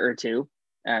defender or two.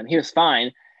 He was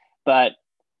fine, but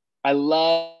I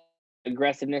love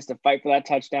aggressiveness to fight for that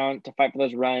touchdown, to fight for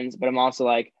those runs. But I'm also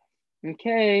like,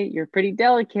 okay, you're pretty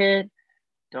delicate.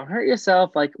 Don't hurt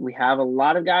yourself. Like, we have a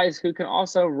lot of guys who can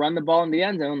also run the ball in the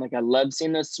end zone. Like, I love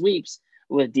seeing those sweeps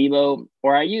with Debo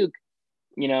or Ayuk.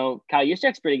 Kyle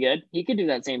Juszczyk's pretty good. He could do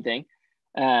that same thing.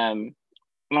 And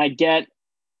I get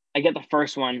the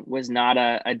first one was not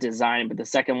a design, but the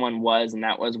second one was, and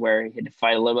that was where he had to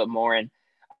fight a little bit more. And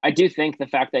I do think the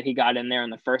fact that he got in there on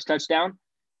the first touchdown,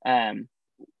 I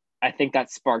think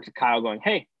that sparked Kyle going,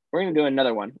 hey, we're going to do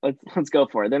another one. Let's go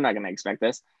for it. They're not going to expect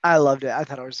this. I loved it. I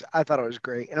thought it was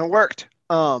great, and it worked.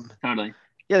 Totally.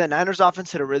 Yeah, the Niners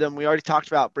offense hit a rhythm. We already talked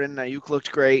about Brandon Ayuk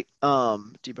looked great.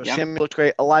 Deebo Samuel looked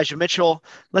great. Elijah Mitchell.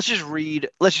 Let's just read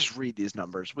these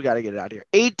numbers. We got to get it out of here.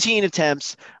 18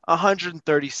 attempts,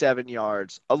 137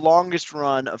 yards, a longest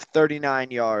run of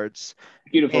 39 yards.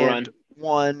 Beautiful run.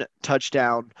 1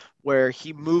 touchdown where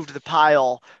he moved the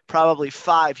pile probably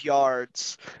 5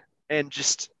 yards, and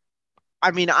just. I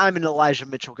mean, I'm an Elijah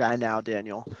Mitchell guy now,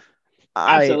 Daniel.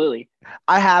 Absolutely.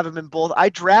 I have him in both. I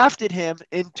drafted him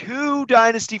in 2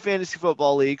 Dynasty Fantasy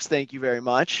Football leagues. Thank you very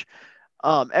much.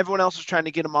 Everyone else was trying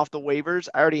to get him off the waivers.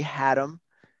 I already had him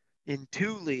in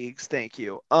 2 leagues. Thank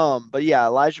you. But yeah,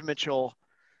 Elijah Mitchell,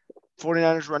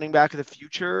 49ers running back of the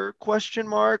future question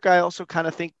mark. I also kind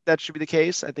of think that should be the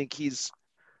case. I think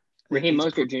Raheem he's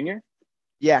Mostert Jr.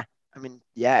 yeah. I mean,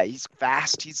 yeah, he's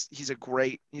fast. He's a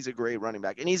great running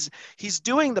back. And he's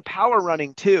doing the power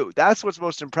running too. That's what's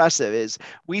most impressive is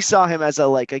we saw him as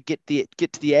a get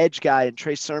to the edge guy and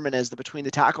Trey Sermon as the between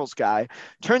the tackles guy.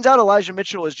 Turns out Elijah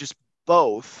Mitchell is just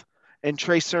both and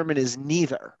Trey Sermon is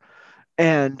neither.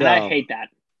 And I hate that.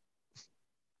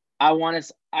 I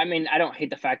don't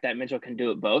hate the fact that Mitchell can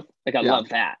do it both. Like, I love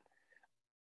that.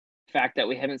 The fact that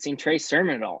we haven't seen Trey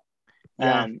Sermon at all.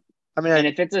 Yeah. And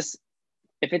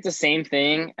if it's the same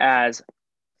thing as,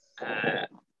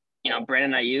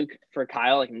 Brandon Ayuk for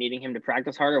Kyle, like needing him to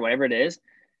practice harder, whatever it is,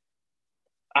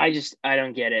 I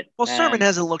don't get it. Well, Sermon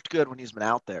hasn't looked good when he's been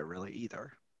out there really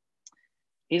either.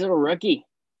 He's a rookie.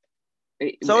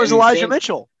 So is Elijah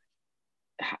Mitchell.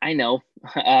 I know.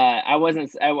 I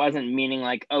wasn't meaning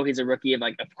like, oh, he's a rookie.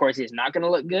 Of course he's not going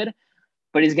to look good,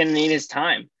 but he's going to need his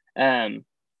time.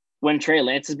 When Trey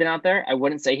Lance has been out there, I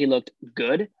wouldn't say he looked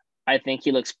good. I think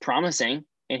he looks promising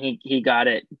and he got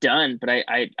it done, but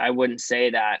I wouldn't say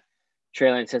that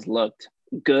Trey Lance has looked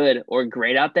good or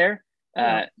great out there.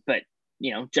 But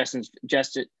Justin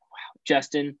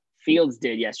Fields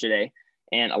did yesterday,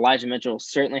 and Elijah Mitchell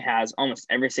certainly has almost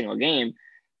every single game.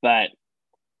 But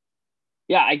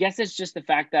yeah, I guess it's just the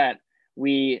fact that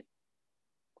we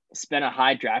spent a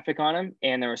high draft pick on him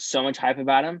and there was so much hype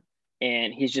about him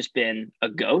and he's just been a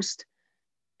ghost.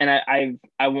 And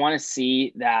I want to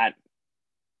see that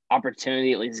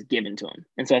opportunity at least given to him.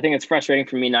 And so I think it's frustrating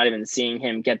for me not even seeing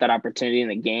him get that opportunity in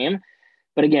the game.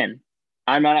 But again,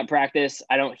 I'm not at practice.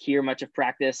 I don't hear much of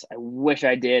practice. I wish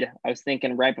I did. I was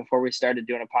thinking right before we started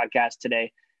doing a podcast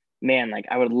today, man,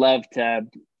 I would love to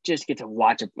just get to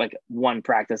watch one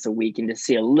practice a week and to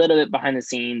see a little bit behind the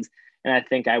scenes. And I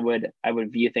think I would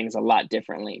view things a lot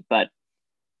differently. But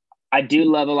I do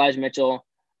love Elijah Mitchell.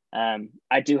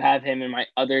 I do have him in my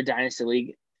other dynasty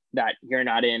league that you're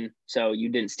not in, so you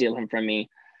didn't steal him from me.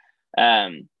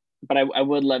 But I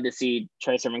would love to see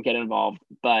Trey Sermon get involved.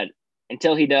 But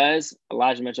until he does,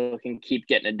 Elijah Mitchell can keep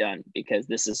getting it done because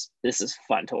this is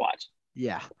fun to watch.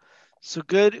 Yeah. So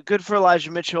good for Elijah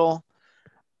Mitchell.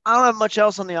 I don't have much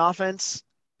else on the offense.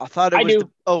 I thought it was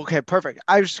okay, perfect.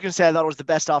 I was just gonna say I thought it was the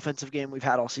best offensive game we've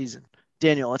had all season.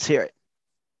 Daniel, let's hear it.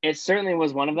 It certainly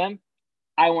was one of them.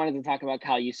 I wanted to talk about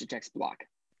Kyle Juszczyk's block.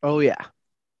 Oh yeah.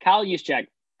 Kyle Juszczyk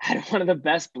had one of the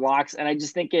best blocks, and I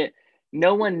just think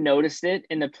no one noticed it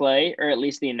in the play, or at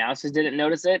least the announcers didn't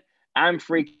notice it. I'm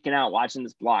freaking out watching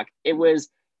this block. It was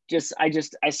just I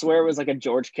swear it was like a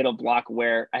George Kittle block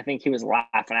where I think he was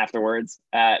laughing afterwards.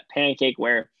 Pancake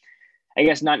where I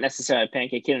guess not necessarily a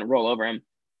pancake. He didn't roll over him.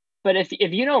 But if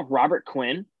you know Robert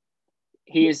Quinn,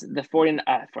 he is the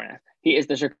he is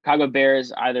the Chicago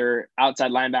Bears either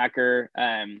outside linebacker,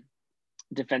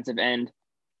 defensive end.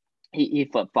 He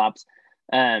flip-flops.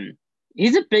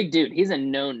 He's a big dude. He's a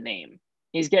known name.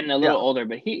 He's getting a little older,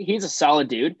 but he's a solid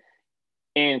dude.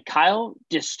 And Kyle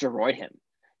destroyed him.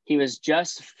 He was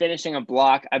just finishing a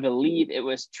block. I believe it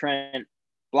was Trent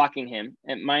blocking him.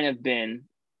 It might have been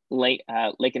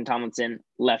Laken Tomlinson,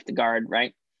 left guard,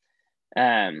 right?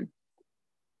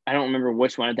 I don't remember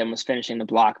which one of them was finishing the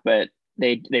block, but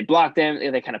they blocked him.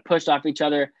 They kind of pushed off each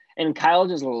other, and Kyle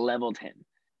just leveled him.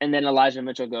 And then Elijah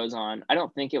Mitchell goes on. I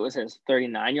don't think it was his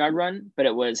 39-yard run, but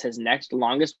it was his next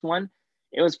longest one.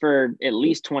 It was for at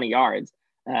least 20 yards.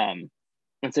 And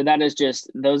so that is just,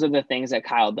 those are the things that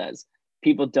Kyle does.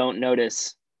 People don't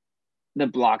notice the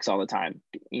blocks all the time.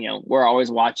 We're always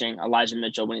watching Elijah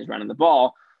Mitchell when he's running the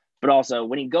ball, but also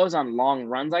when he goes on long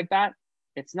runs like that,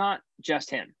 it's not just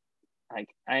him.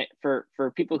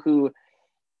 For people who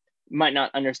might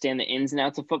not understand the ins and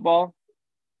outs of football,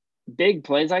 big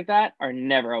plays like that are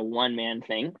never a one-man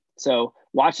thing. So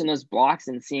watching those blocks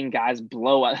and seeing guys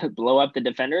blow up the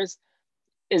defenders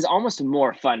is almost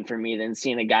more fun for me than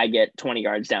seeing a guy get 20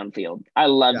 yards downfield. I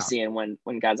love seeing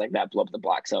when guys like that blow up the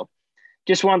block. So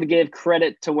just wanted to give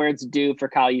credit to where it's due for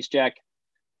Kyle Juszczyk.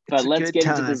 But let's get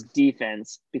into this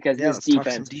defense because this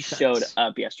defense showed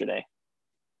up yesterday.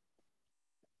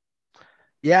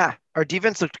 Yeah, our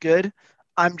defense looked good.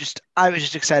 I was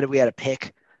just excited we had a pick.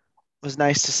 It was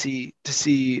nice to see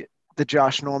the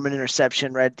Josh Norman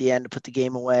interception right at the end to put the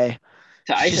game away.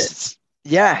 To ice it.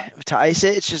 Yeah, to ice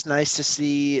it. It's just nice to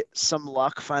see some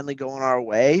luck finally going our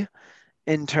way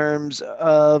in terms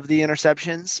of the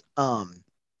interceptions.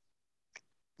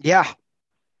 Yeah, it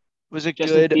was a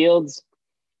Justin good. Fields,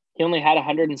 he only had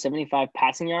 175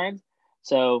 passing yards.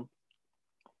 So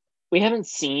we haven't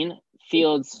seen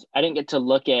Fields. I didn't get to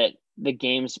look at the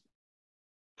games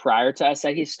prior to us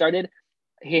that he started.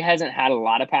 he hasn't had a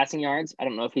lot of passing yards. I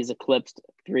don't know if he's eclipsed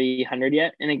 300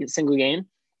 yet in a single game.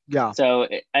 Yeah. So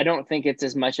I don't think it's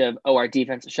as much of, our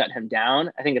defense shut him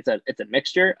down. I think it's a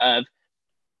mixture of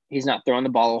he's not throwing the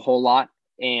ball a whole lot,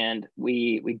 and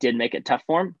we did make it tough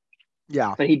for him.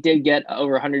 Yeah. But he did get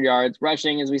over 100 yards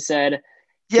rushing, as we said.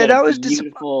 Yeah, that was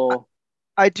beautiful.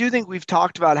 I do think we've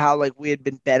talked about how like we had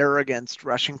been better against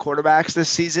rushing quarterbacks this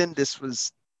season. This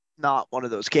was not one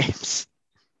of those games.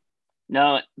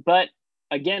 No, but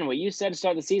again, what you said to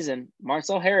start the season,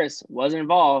 Marcel Harris was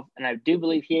involved, and I do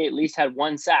believe he at least had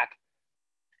one sack.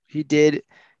 He did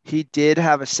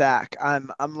have a sack.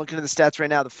 I'm looking at the stats right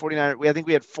now. The 49ers, I think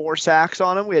we had 4 sacks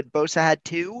on him. We had Bosa had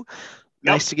 2.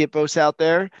 Nice to get Bosa out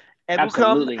there.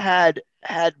 Absolutely. Ebukam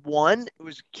had 1.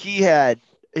 He had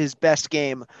his best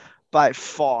game by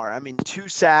far. I mean, 2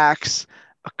 sacks,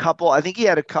 a couple. I think he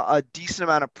had a decent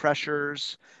amount of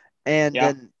pressures, and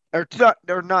then or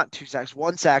not 2 sacks,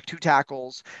 1 sack, 2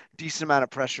 tackles, decent amount of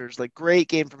pressures. Like great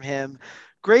game from him.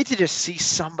 Great to just see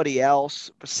somebody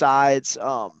else besides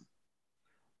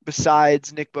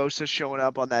Nick Bosa showing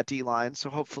up on that D line. So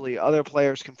hopefully other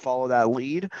players can follow that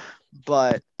lead.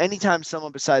 But anytime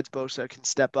someone besides Bosa can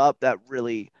step up, that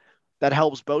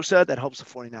helps Bosa, that helps the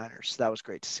 49ers. That was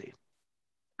great to see.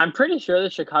 I'm pretty sure the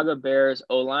Chicago Bears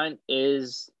O-line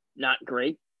is not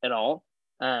great at all.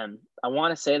 I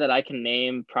want to say that I can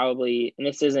name probably, and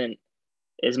this isn't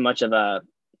as much of a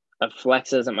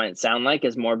flex as it might sound like,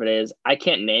 as more of it is, I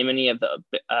can't name any of the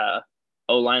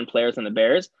O-line players on the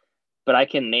Bears, but I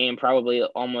can name probably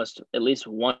almost at least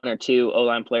 1 or 2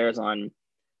 O-line players on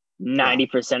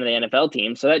 90% of the NFL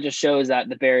team. So that just shows that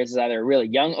the Bears is either a really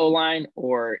young O-line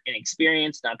or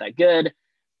inexperienced, not that good.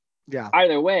 Yeah.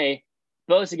 Either way,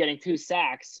 Bosa getting 2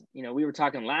 sacks, we were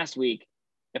talking last week,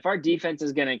 if our defense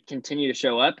is going to continue to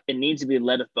show up, it needs to be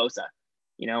led with Bosa.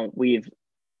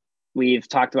 We've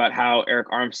talked about how Eric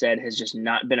Armstead has just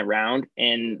not been around,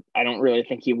 and I don't really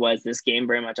think he was this game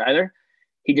very much either.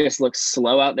 He just looks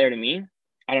slow out there to me.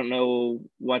 I don't know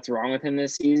what's wrong with him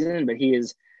this season, but he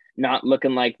is not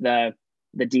looking like the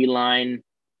D-line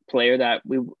player that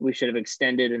we should have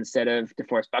extended instead of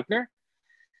DeForest Buckner.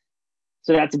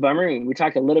 So that's a bummer. We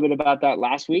talked a little bit about that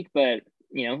last week, but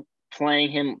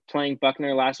playing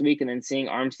Buckner last week and then seeing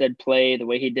Armstead play the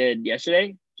way he did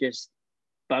yesterday just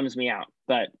bums me out.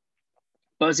 But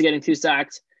Bosa getting 2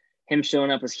 sacks, him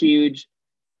showing up was huge.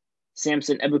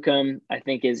 Samson Ebukam, I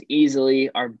think, is easily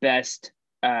our best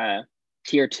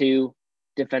tier 2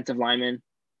 defensive lineman,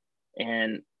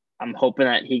 and I'm hoping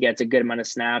that he gets a good amount of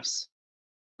snaps.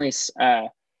 At least, I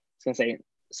was gonna say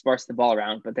sparse the ball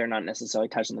around, but they're not necessarily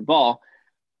touching the ball.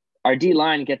 Our D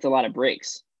line gets a lot of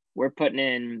breaks. We're putting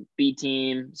in B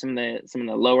team, some of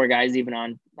the lower guys, even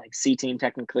on like C team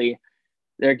technically,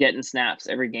 they're getting snaps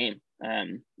every game.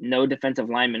 No defensive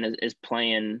lineman is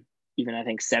playing even, I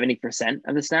think, 70%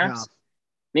 of the snaps,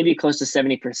 maybe close to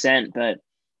 70%. But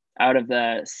out of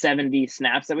the 70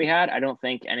 snaps that we had, I don't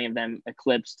think any of them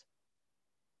eclipsed.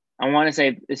 I want to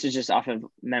say, this is just off of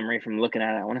memory from looking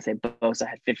at it, I want to say Bosa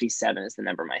had 57 is the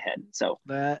number in my head. So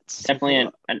that's definitely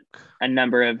a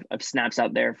number of snaps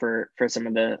out there for some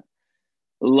of the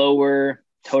lower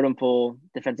totem pole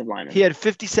defensive linemen. He had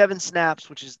 57 snaps,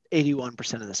 which is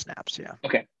 81% of the snaps. Yeah.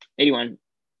 Okay. 81%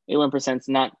 is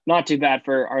not too bad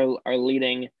for our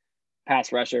leading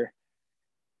pass rusher.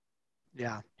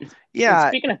 Yeah. And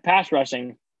speaking of pass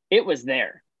rushing, it was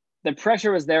there. The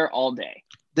pressure was there all day.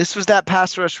 This was that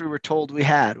pass rush we were told we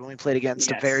had when we played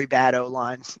against a very bad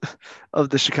O-line of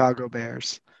the Chicago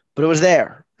Bears. But it was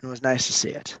there. It was nice to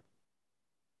see it.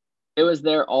 It was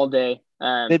there all day.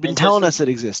 They'd been telling us it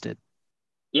existed.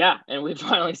 Yeah, and we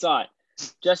finally saw it.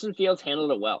 Justin Fields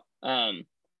handled it well.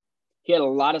 He had a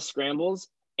lot of scrambles,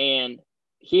 and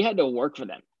he had to work for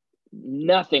them.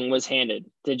 Nothing was handed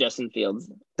to Justin Fields.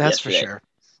 That's yesterday. For sure.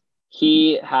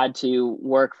 He had to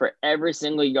work for every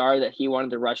single yard that he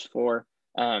wanted to rush for.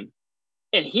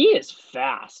 And he is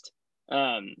fast.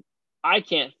 I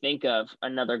can't think of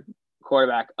another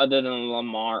quarterback other than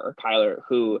Lamar or Kyler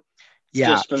who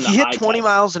just from the he hit 20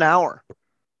 miles an hour.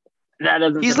 That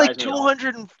doesn't. He's like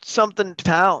 200 and something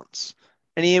pounds,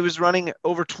 and he was running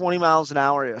over 20 miles an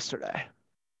hour yesterday.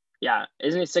 Yeah,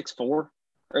 isn't he 6'4"? Or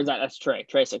is that's Trey?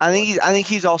 Trey 6'4". I think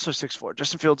he's also 6'4".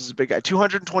 Justin Fields is a big guy,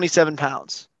 227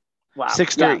 pounds. Wow.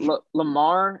 6'3". Yeah,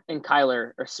 Lamar and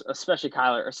Kyler, or especially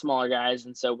Kyler, are smaller guys,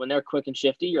 and so when they're quick and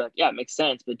shifty, you're like, yeah, it makes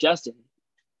sense. But Justin,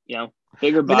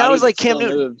 bigger body. That was like Cam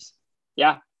Newton. Moves.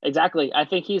 Yeah, exactly. I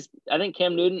think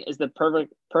Cam Newton is the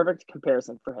perfect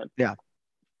comparison for him. Yeah.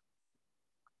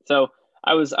 So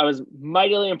I was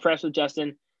mightily impressed with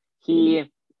Justin. He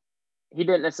he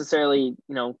didn't necessarily,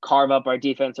 carve up our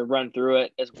defense or run through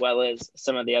it as well as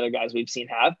some of the other guys we've seen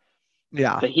have.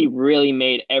 Yeah. But he really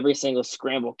made every single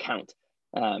scramble count.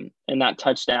 And that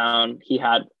touchdown he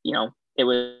had, it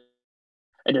was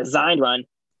a designed run,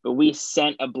 but we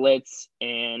sent a blitz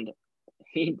and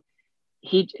it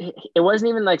wasn't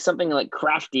even like something like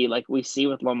crafty like we see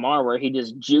with Lamar where he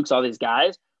just jukes all these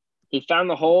guys. He found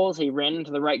the holes, he ran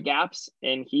into the right gaps,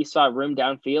 and he saw room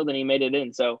downfield and he made it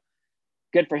in. So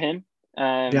good for him.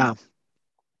 Yeah.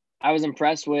 I was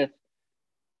impressed with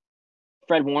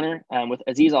Fred Warner. With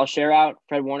Azeez Al-Shaair out,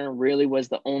 Fred Warner really was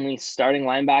the only starting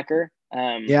linebacker.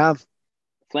 Yeah.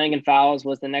 Flanagan Fowles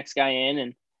was the next guy in,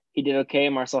 and he did okay.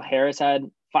 Marcel Harris had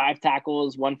 5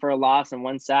 tackles, 1 for a loss, and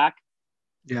 1 sack.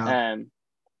 Yeah. And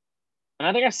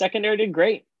I think our secondary did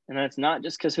great. And that's not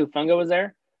just because Hufanga was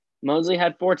there. Mosley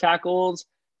had 4 tackles.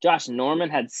 Josh Norman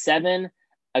had 7.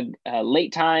 A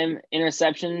late time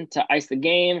interception to ice the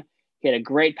game. He had a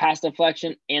great pass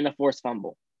deflection and a forced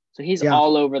fumble. So he's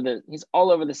all over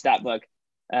the stat book.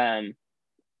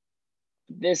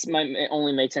 This might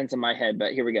only make sense in my head,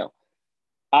 but here we go.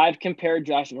 I've compared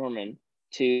Josh Norman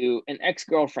to an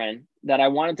ex-girlfriend that I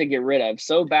wanted to get rid of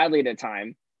so badly at a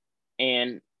time.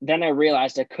 And then I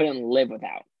realized I couldn't live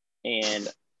without. And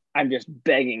I'm just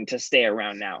begging to stay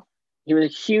around now. He was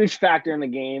a huge factor in the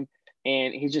game,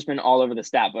 and he's just been all over the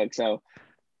stat book. So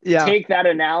take that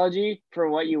analogy for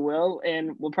what you will,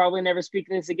 and we'll probably never speak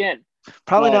to this again.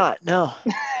 Probably not, no.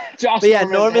 Josh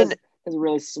Norman has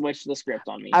really switched the script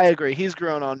on me. I agree. He's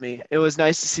grown on me. It was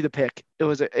nice to see the pick.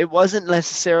 It wasn't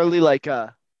necessarily like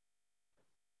a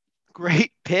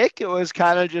great pick. It was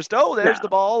kind of just, there's the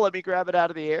ball. Let me grab it out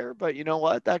of the air. But you know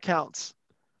what? That counts.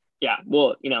 Yeah,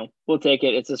 well, we'll take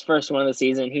it. It's his first one of the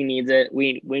season. He needs it.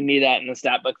 We need that in the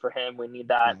stat book for him. We need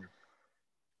that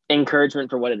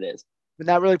encouragement for what it is. And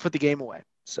that really put the game away.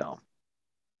 So,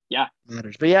 yeah.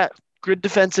 Matters. But, yeah, good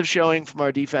defensive showing from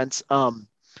our defense.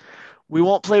 We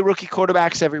won't play rookie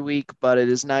quarterbacks every week, but it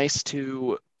is nice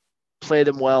to play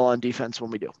them well on defense when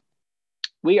we do.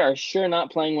 We are sure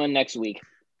not playing one next week.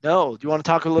 No. Do you want to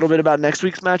talk a little bit about next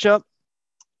week's matchup?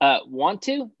 Want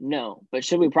to? No. But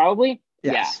should we probably?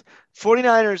 Yes. Yeah.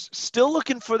 49ers still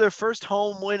looking for their first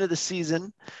home win of the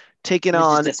season, taking Which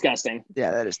on is disgusting. Yeah,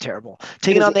 that is terrible.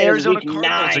 Taking on the Arizona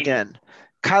Cardinals again.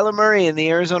 Kyler Murray and the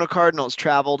Arizona Cardinals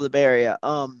travel to the Bay Area.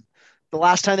 The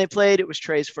last time they played, it was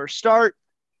Trey's first start.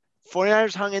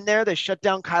 49ers hung in there. They shut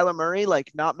down Kyler Murray like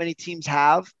not many teams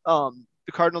have.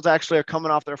 The Cardinals actually are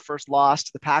coming off their first loss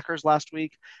to the Packers last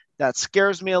week. That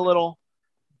scares me a little,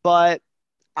 but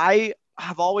I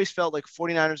have always felt like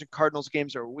 49ers and Cardinals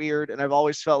games are weird, and I've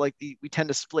always felt like we tend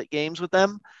to split games with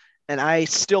them, and I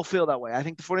still feel that way. I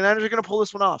think the 49ers are going to pull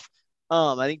this one off.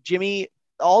 I think Jimmy,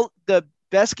 all the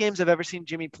best games I've ever seen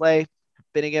Jimmy play have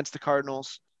been against the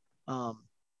Cardinals.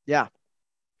 Yeah,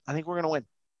 I think we're going to win.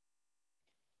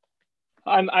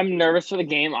 I'm nervous for the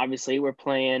game. Obviously, we're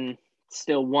playing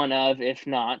still one of, if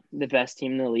not the best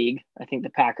team in the league. I think the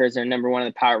Packers are number 1 in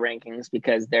the power rankings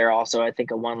because they're also, I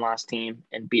think, a one-loss team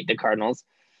and beat the Cardinals.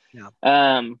 Yeah.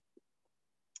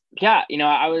 Yeah,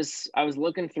 I was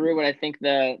looking through what I think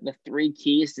the 3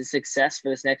 keys to success for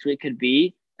this next week could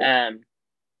be. And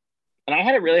I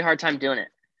had a really hard time doing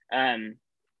it.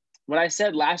 What I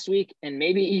said last week and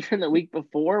maybe even the week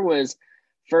before was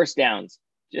first downs.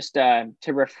 Just to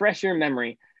refresh your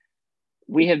memory,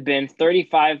 we have been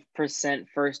 35%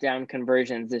 first down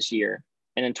conversions this year.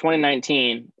 And in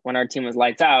 2019, when our team was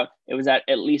lights out, it was at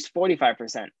least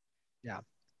 45%. Yeah.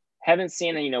 Haven't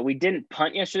seen it. We didn't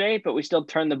punt yesterday, but we still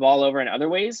turned the ball over in other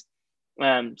ways.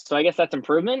 So I guess that's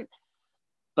improvement.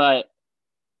 But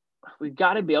we've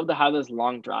got to be able to have those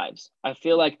long drives. I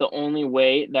feel like the only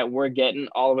way that we're getting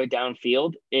all the way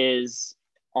downfield is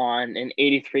on an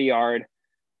 83-yard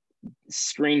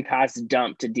screen pass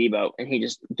dump to Debo, and he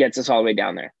just gets us all the way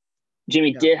down there.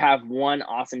 Jimmy did have one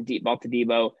awesome deep ball to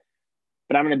Debo,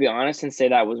 but I'm going to be honest and say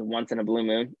that was once in a blue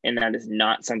moon, and that is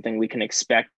not something we can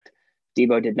expect.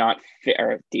 Jimmy did not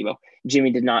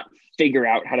figure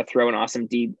out how to throw an awesome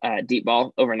deep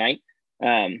ball overnight.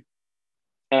 And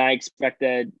I expect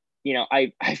that,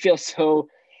 I feel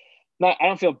I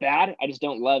don't feel bad. I just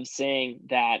don't love saying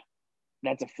that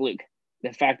that's a fluke.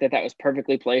 The fact that was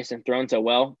perfectly placed and thrown so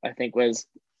well, I think was,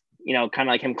 kind of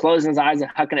like him closing his eyes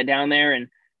and hucking it down there, and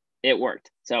it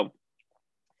worked. So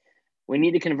we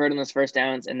need to convert on those first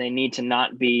downs, and they need to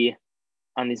not be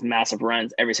on these massive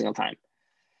runs every single time.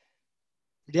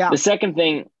 Yeah. The second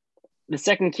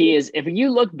key is if you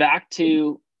look back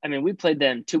to, we played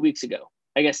them 2 weeks ago.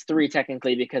 I guess 3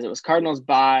 technically because it was Cardinals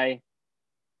by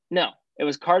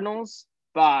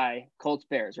Colts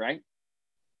Bears, right?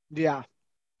 Yeah.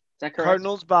 that correct?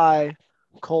 Cardinals by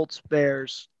Colts,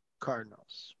 Bears,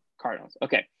 Cardinals. Cardinals.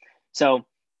 Okay. So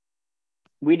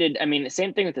we did, I mean, the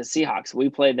same thing with the Seahawks. We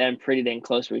played them pretty dang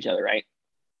close to each other, right?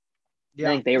 Yeah.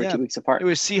 I think they were 2 weeks apart. It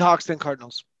was Seahawks then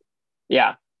Cardinals.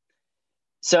 Yeah.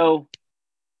 So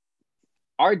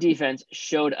our defense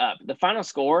showed up. The final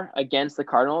score against the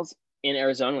Cardinals in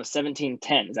Arizona was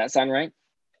 17-10. Does that sound right?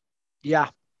 Yeah,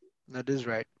 that is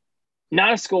right.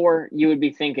 Not a score you would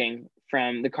be thinking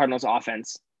from the Cardinals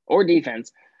offense or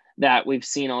defense that we've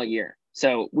seen all year.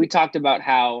 So we talked about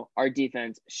how our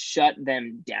defense shut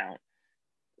them down.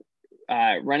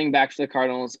 Running backs for the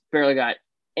Cardinals barely got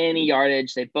any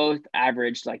yardage. They both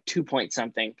averaged like 2 point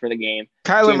something for the game.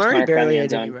 Kyler James Murray Conner found barely the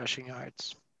end had any zone. rushing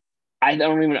yards. I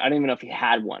don't even know if he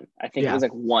had one. I think it was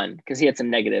like one because he had some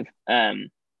negative.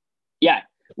 Yeah,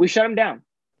 we shut him down.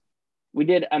 We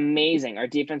did amazing. Our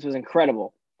defense was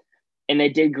incredible. And they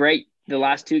did great the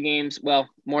last 2 games. Well,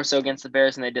 more so against the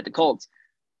Bears than they did the Colts.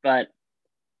 But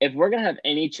if we're going to have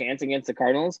any chance against the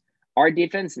Cardinals, our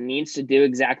defense needs to do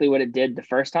exactly what it did the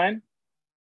first time.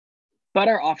 But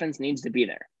our offense needs to be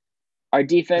there. Our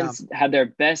defense had their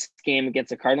best game against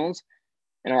the Cardinals,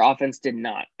 and our offense did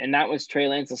not. And that was Trey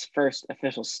Lance's first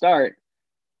official start.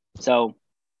 So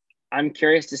I'm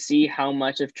curious to see how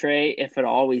much of Trey, if at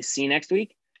all, we see next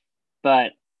week.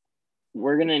 But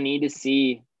we're going to need to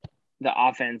see the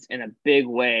offense in a big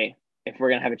way if we're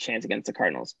going to have a chance against the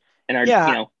Cardinals. And our,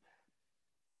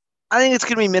 I think it's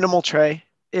going to be minimal Trey,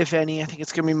 if any. I think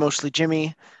it's going to be mostly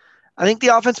Jimmy. I think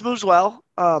the offense moves well.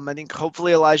 I think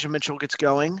hopefully Elijah Mitchell gets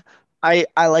going. I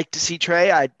like to see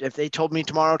Trey. If they told me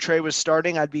tomorrow Trey was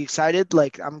starting, I'd be excited.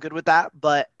 Like, I'm good with that.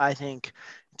 But I think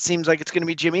it seems like it's going to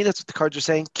be Jimmy. That's what the Cards are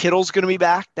saying. Kittle's going to be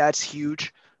back. That's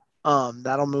huge.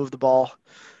 That'll move the ball.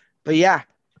 But yeah,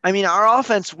 I mean, our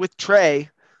offense with Trey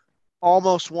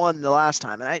almost won the last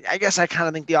time. And I guess I kind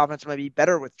of think the offense might be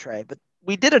better with Trey, but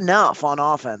we did enough on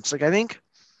offense. Like, I think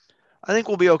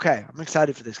we'll be okay. I'm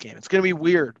excited for this game. It's going to be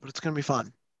weird, but it's going to be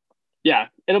fun. Yeah,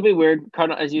 it'll be weird.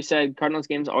 As you said, Cardinals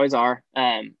games always are.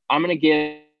 I'm going to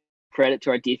give credit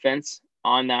to our defense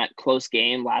on that close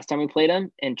game last time we played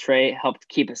them, and Trey helped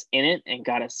keep us in it and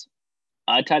got us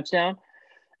a touchdown.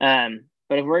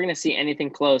 But if we're going to see anything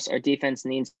close, our defense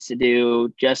needs to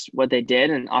do just what they did,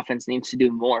 and offense needs to do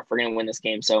more if we're going to win this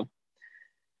game. So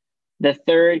the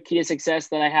third key to success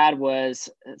that I had was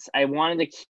I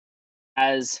wanted to,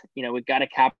 as you know, we've got to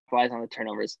capitalize on the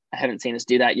turnovers. I haven't seen us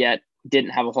do that yet.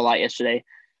 Didn't have a whole lot yesterday.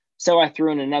 So I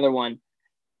threw in another one,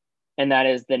 and that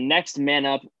is the next man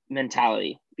up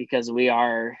mentality, because we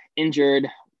are injured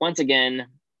once again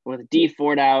with Dee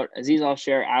Ford out, Azeez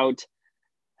Al-Shaair out.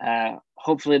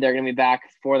 Hopefully they're going to be back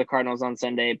for the Cardinals on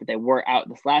Sunday, but they were out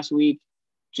this last week.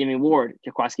 Jimmy Ward,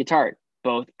 Jaquiski Tartt,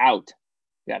 both out.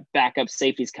 We got backup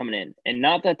safeties coming in. And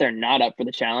not that they're not up for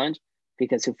the challenge,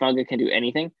 because Hufanga can do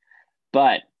anything,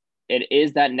 but it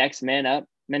is that next man up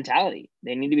mentality.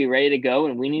 They need to be ready to go,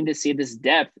 and we need to see this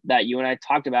depth that you and I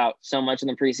talked about so much in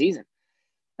the preseason.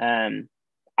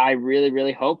 I really,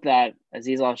 really hope that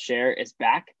Azeez Al-Shaair is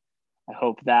back. I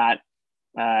hope that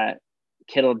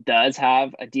Kittle does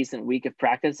have a decent week of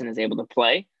practice and is able to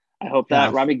play. I hope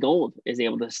that Robbie Gould is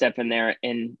able to step in there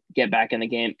and get back in the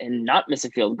game and not miss a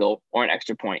field goal or an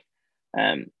extra point.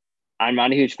 I'm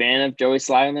not a huge fan of Joey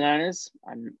Slye on the Niners.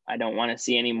 I don't want to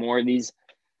see any more of these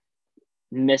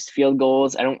missed field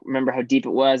goals. I don't remember how deep it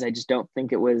was. I just don't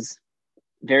think it was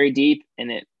very deep, and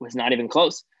it was not even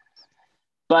close.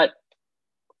 But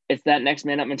it's that next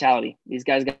man up mentality. These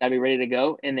guys got to be ready to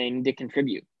go, and they need to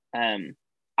contribute.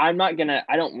 I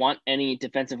don't want any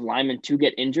defensive linemen to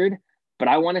get injured, but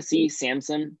I want to see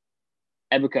Samson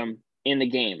Ebukam in the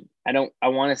game. I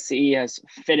want to see us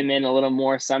fit him in a little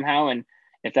more somehow. And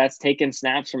if that's taking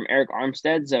snaps from Eric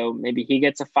Armstead, so maybe he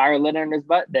gets a fire lit under his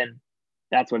butt, then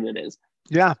that's what it is.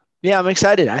 Yeah. Yeah, I'm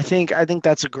excited. I think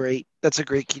that's a great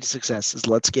key to success is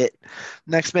let's get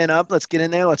next man up, let's get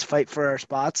in there, let's fight for our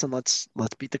spots, and let's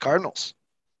beat the Cardinals.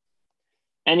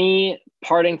 Any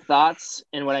parting thoughts?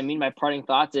 And what I mean by parting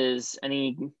thoughts is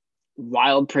any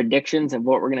wild predictions of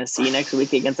what we're going to see next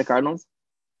week against the Cardinals?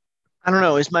 I don't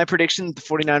know. Is my prediction that the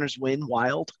 49ers win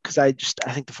wild? Because I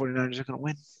think the 49ers are going to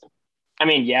win. I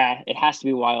mean, yeah, it has to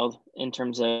be wild in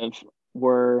terms of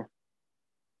we're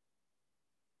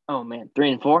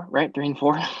 3-4, right?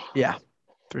 3-4. Yeah.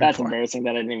 3-4. That's embarrassing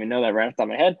that I didn't even know that right off the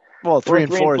top of my head. Well,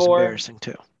 3-4 is embarrassing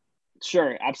too.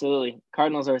 Sure, absolutely.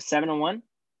 Cardinals are 7-1.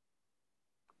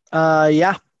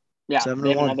 Yeah. They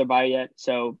haven't had their bye yet.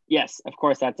 So yes, of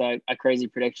course, that's a crazy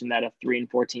prediction that a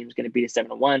 3-4 team is going to beat a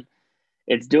 7-1.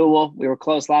 It's doable. We were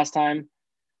close last time.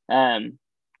 How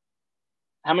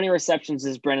many receptions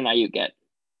does Brandon Aiyuk get?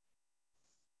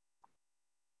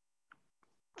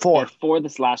 He 4. had 4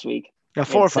 this last week. Yeah,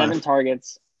 He 4 or had 5.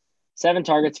 7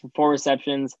 targets for 4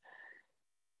 receptions.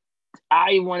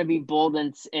 I want to be bold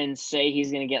and say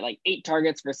he's going to get like 8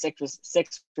 targets for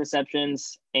six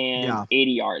receptions and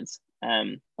 80 yards.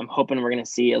 I'm hoping we're going to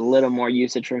see a little more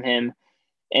usage from him.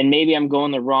 And maybe I'm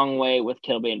going the wrong way with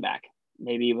Kittle being back.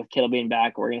 Maybe with Kittle being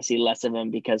back, we're going to see less of him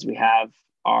because we have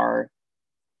our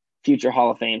future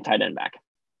Hall of Fame tight end back.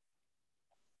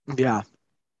 Yeah.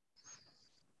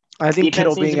 I think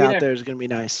Kittle being out there is going to be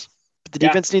nice. But the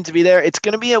defense needs to be there. It's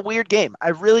going to be a weird game. I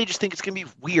really just think it's going to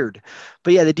be weird.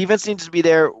 But yeah, the defense needs to be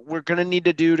there. We're going to need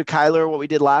to do to Kyler what we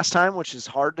did last time, which is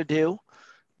hard to do.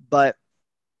 But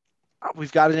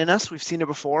we've got it in us. We've seen it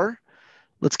before.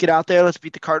 Let's get out there. Let's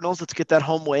beat the Cardinals. Let's get that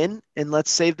home win. And let's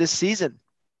save this season.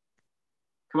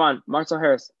 Come on, Marcel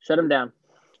Harris. Shut him down.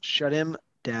 Shut him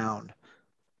down.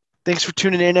 Thanks for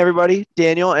tuning in, everybody.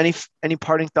 Daniel, any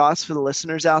parting thoughts for the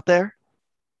listeners out there?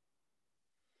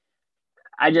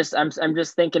 I'm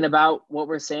just thinking about what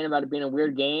we're saying about it being a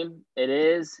weird game. It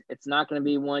is. It's not going to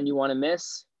be one you want to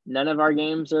miss. None of our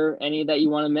games are any that you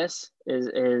want to miss.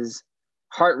 Is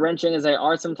heart-wrenching as they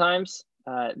are sometimes.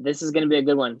 This is going to be a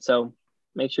good one. So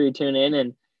make sure you tune in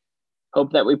and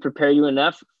hope that we prepare you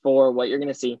enough for what you're going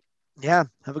to see. Yeah,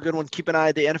 have a good one. Keep an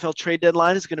eye. The NFL trade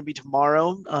deadline is going to be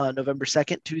tomorrow, November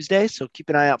 2nd, Tuesday. So keep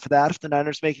an eye out for that if the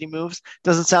Niners make any moves.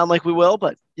 Doesn't sound like we will,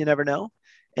 but you never know.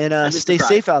 And stay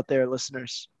safe out there,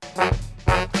 listeners.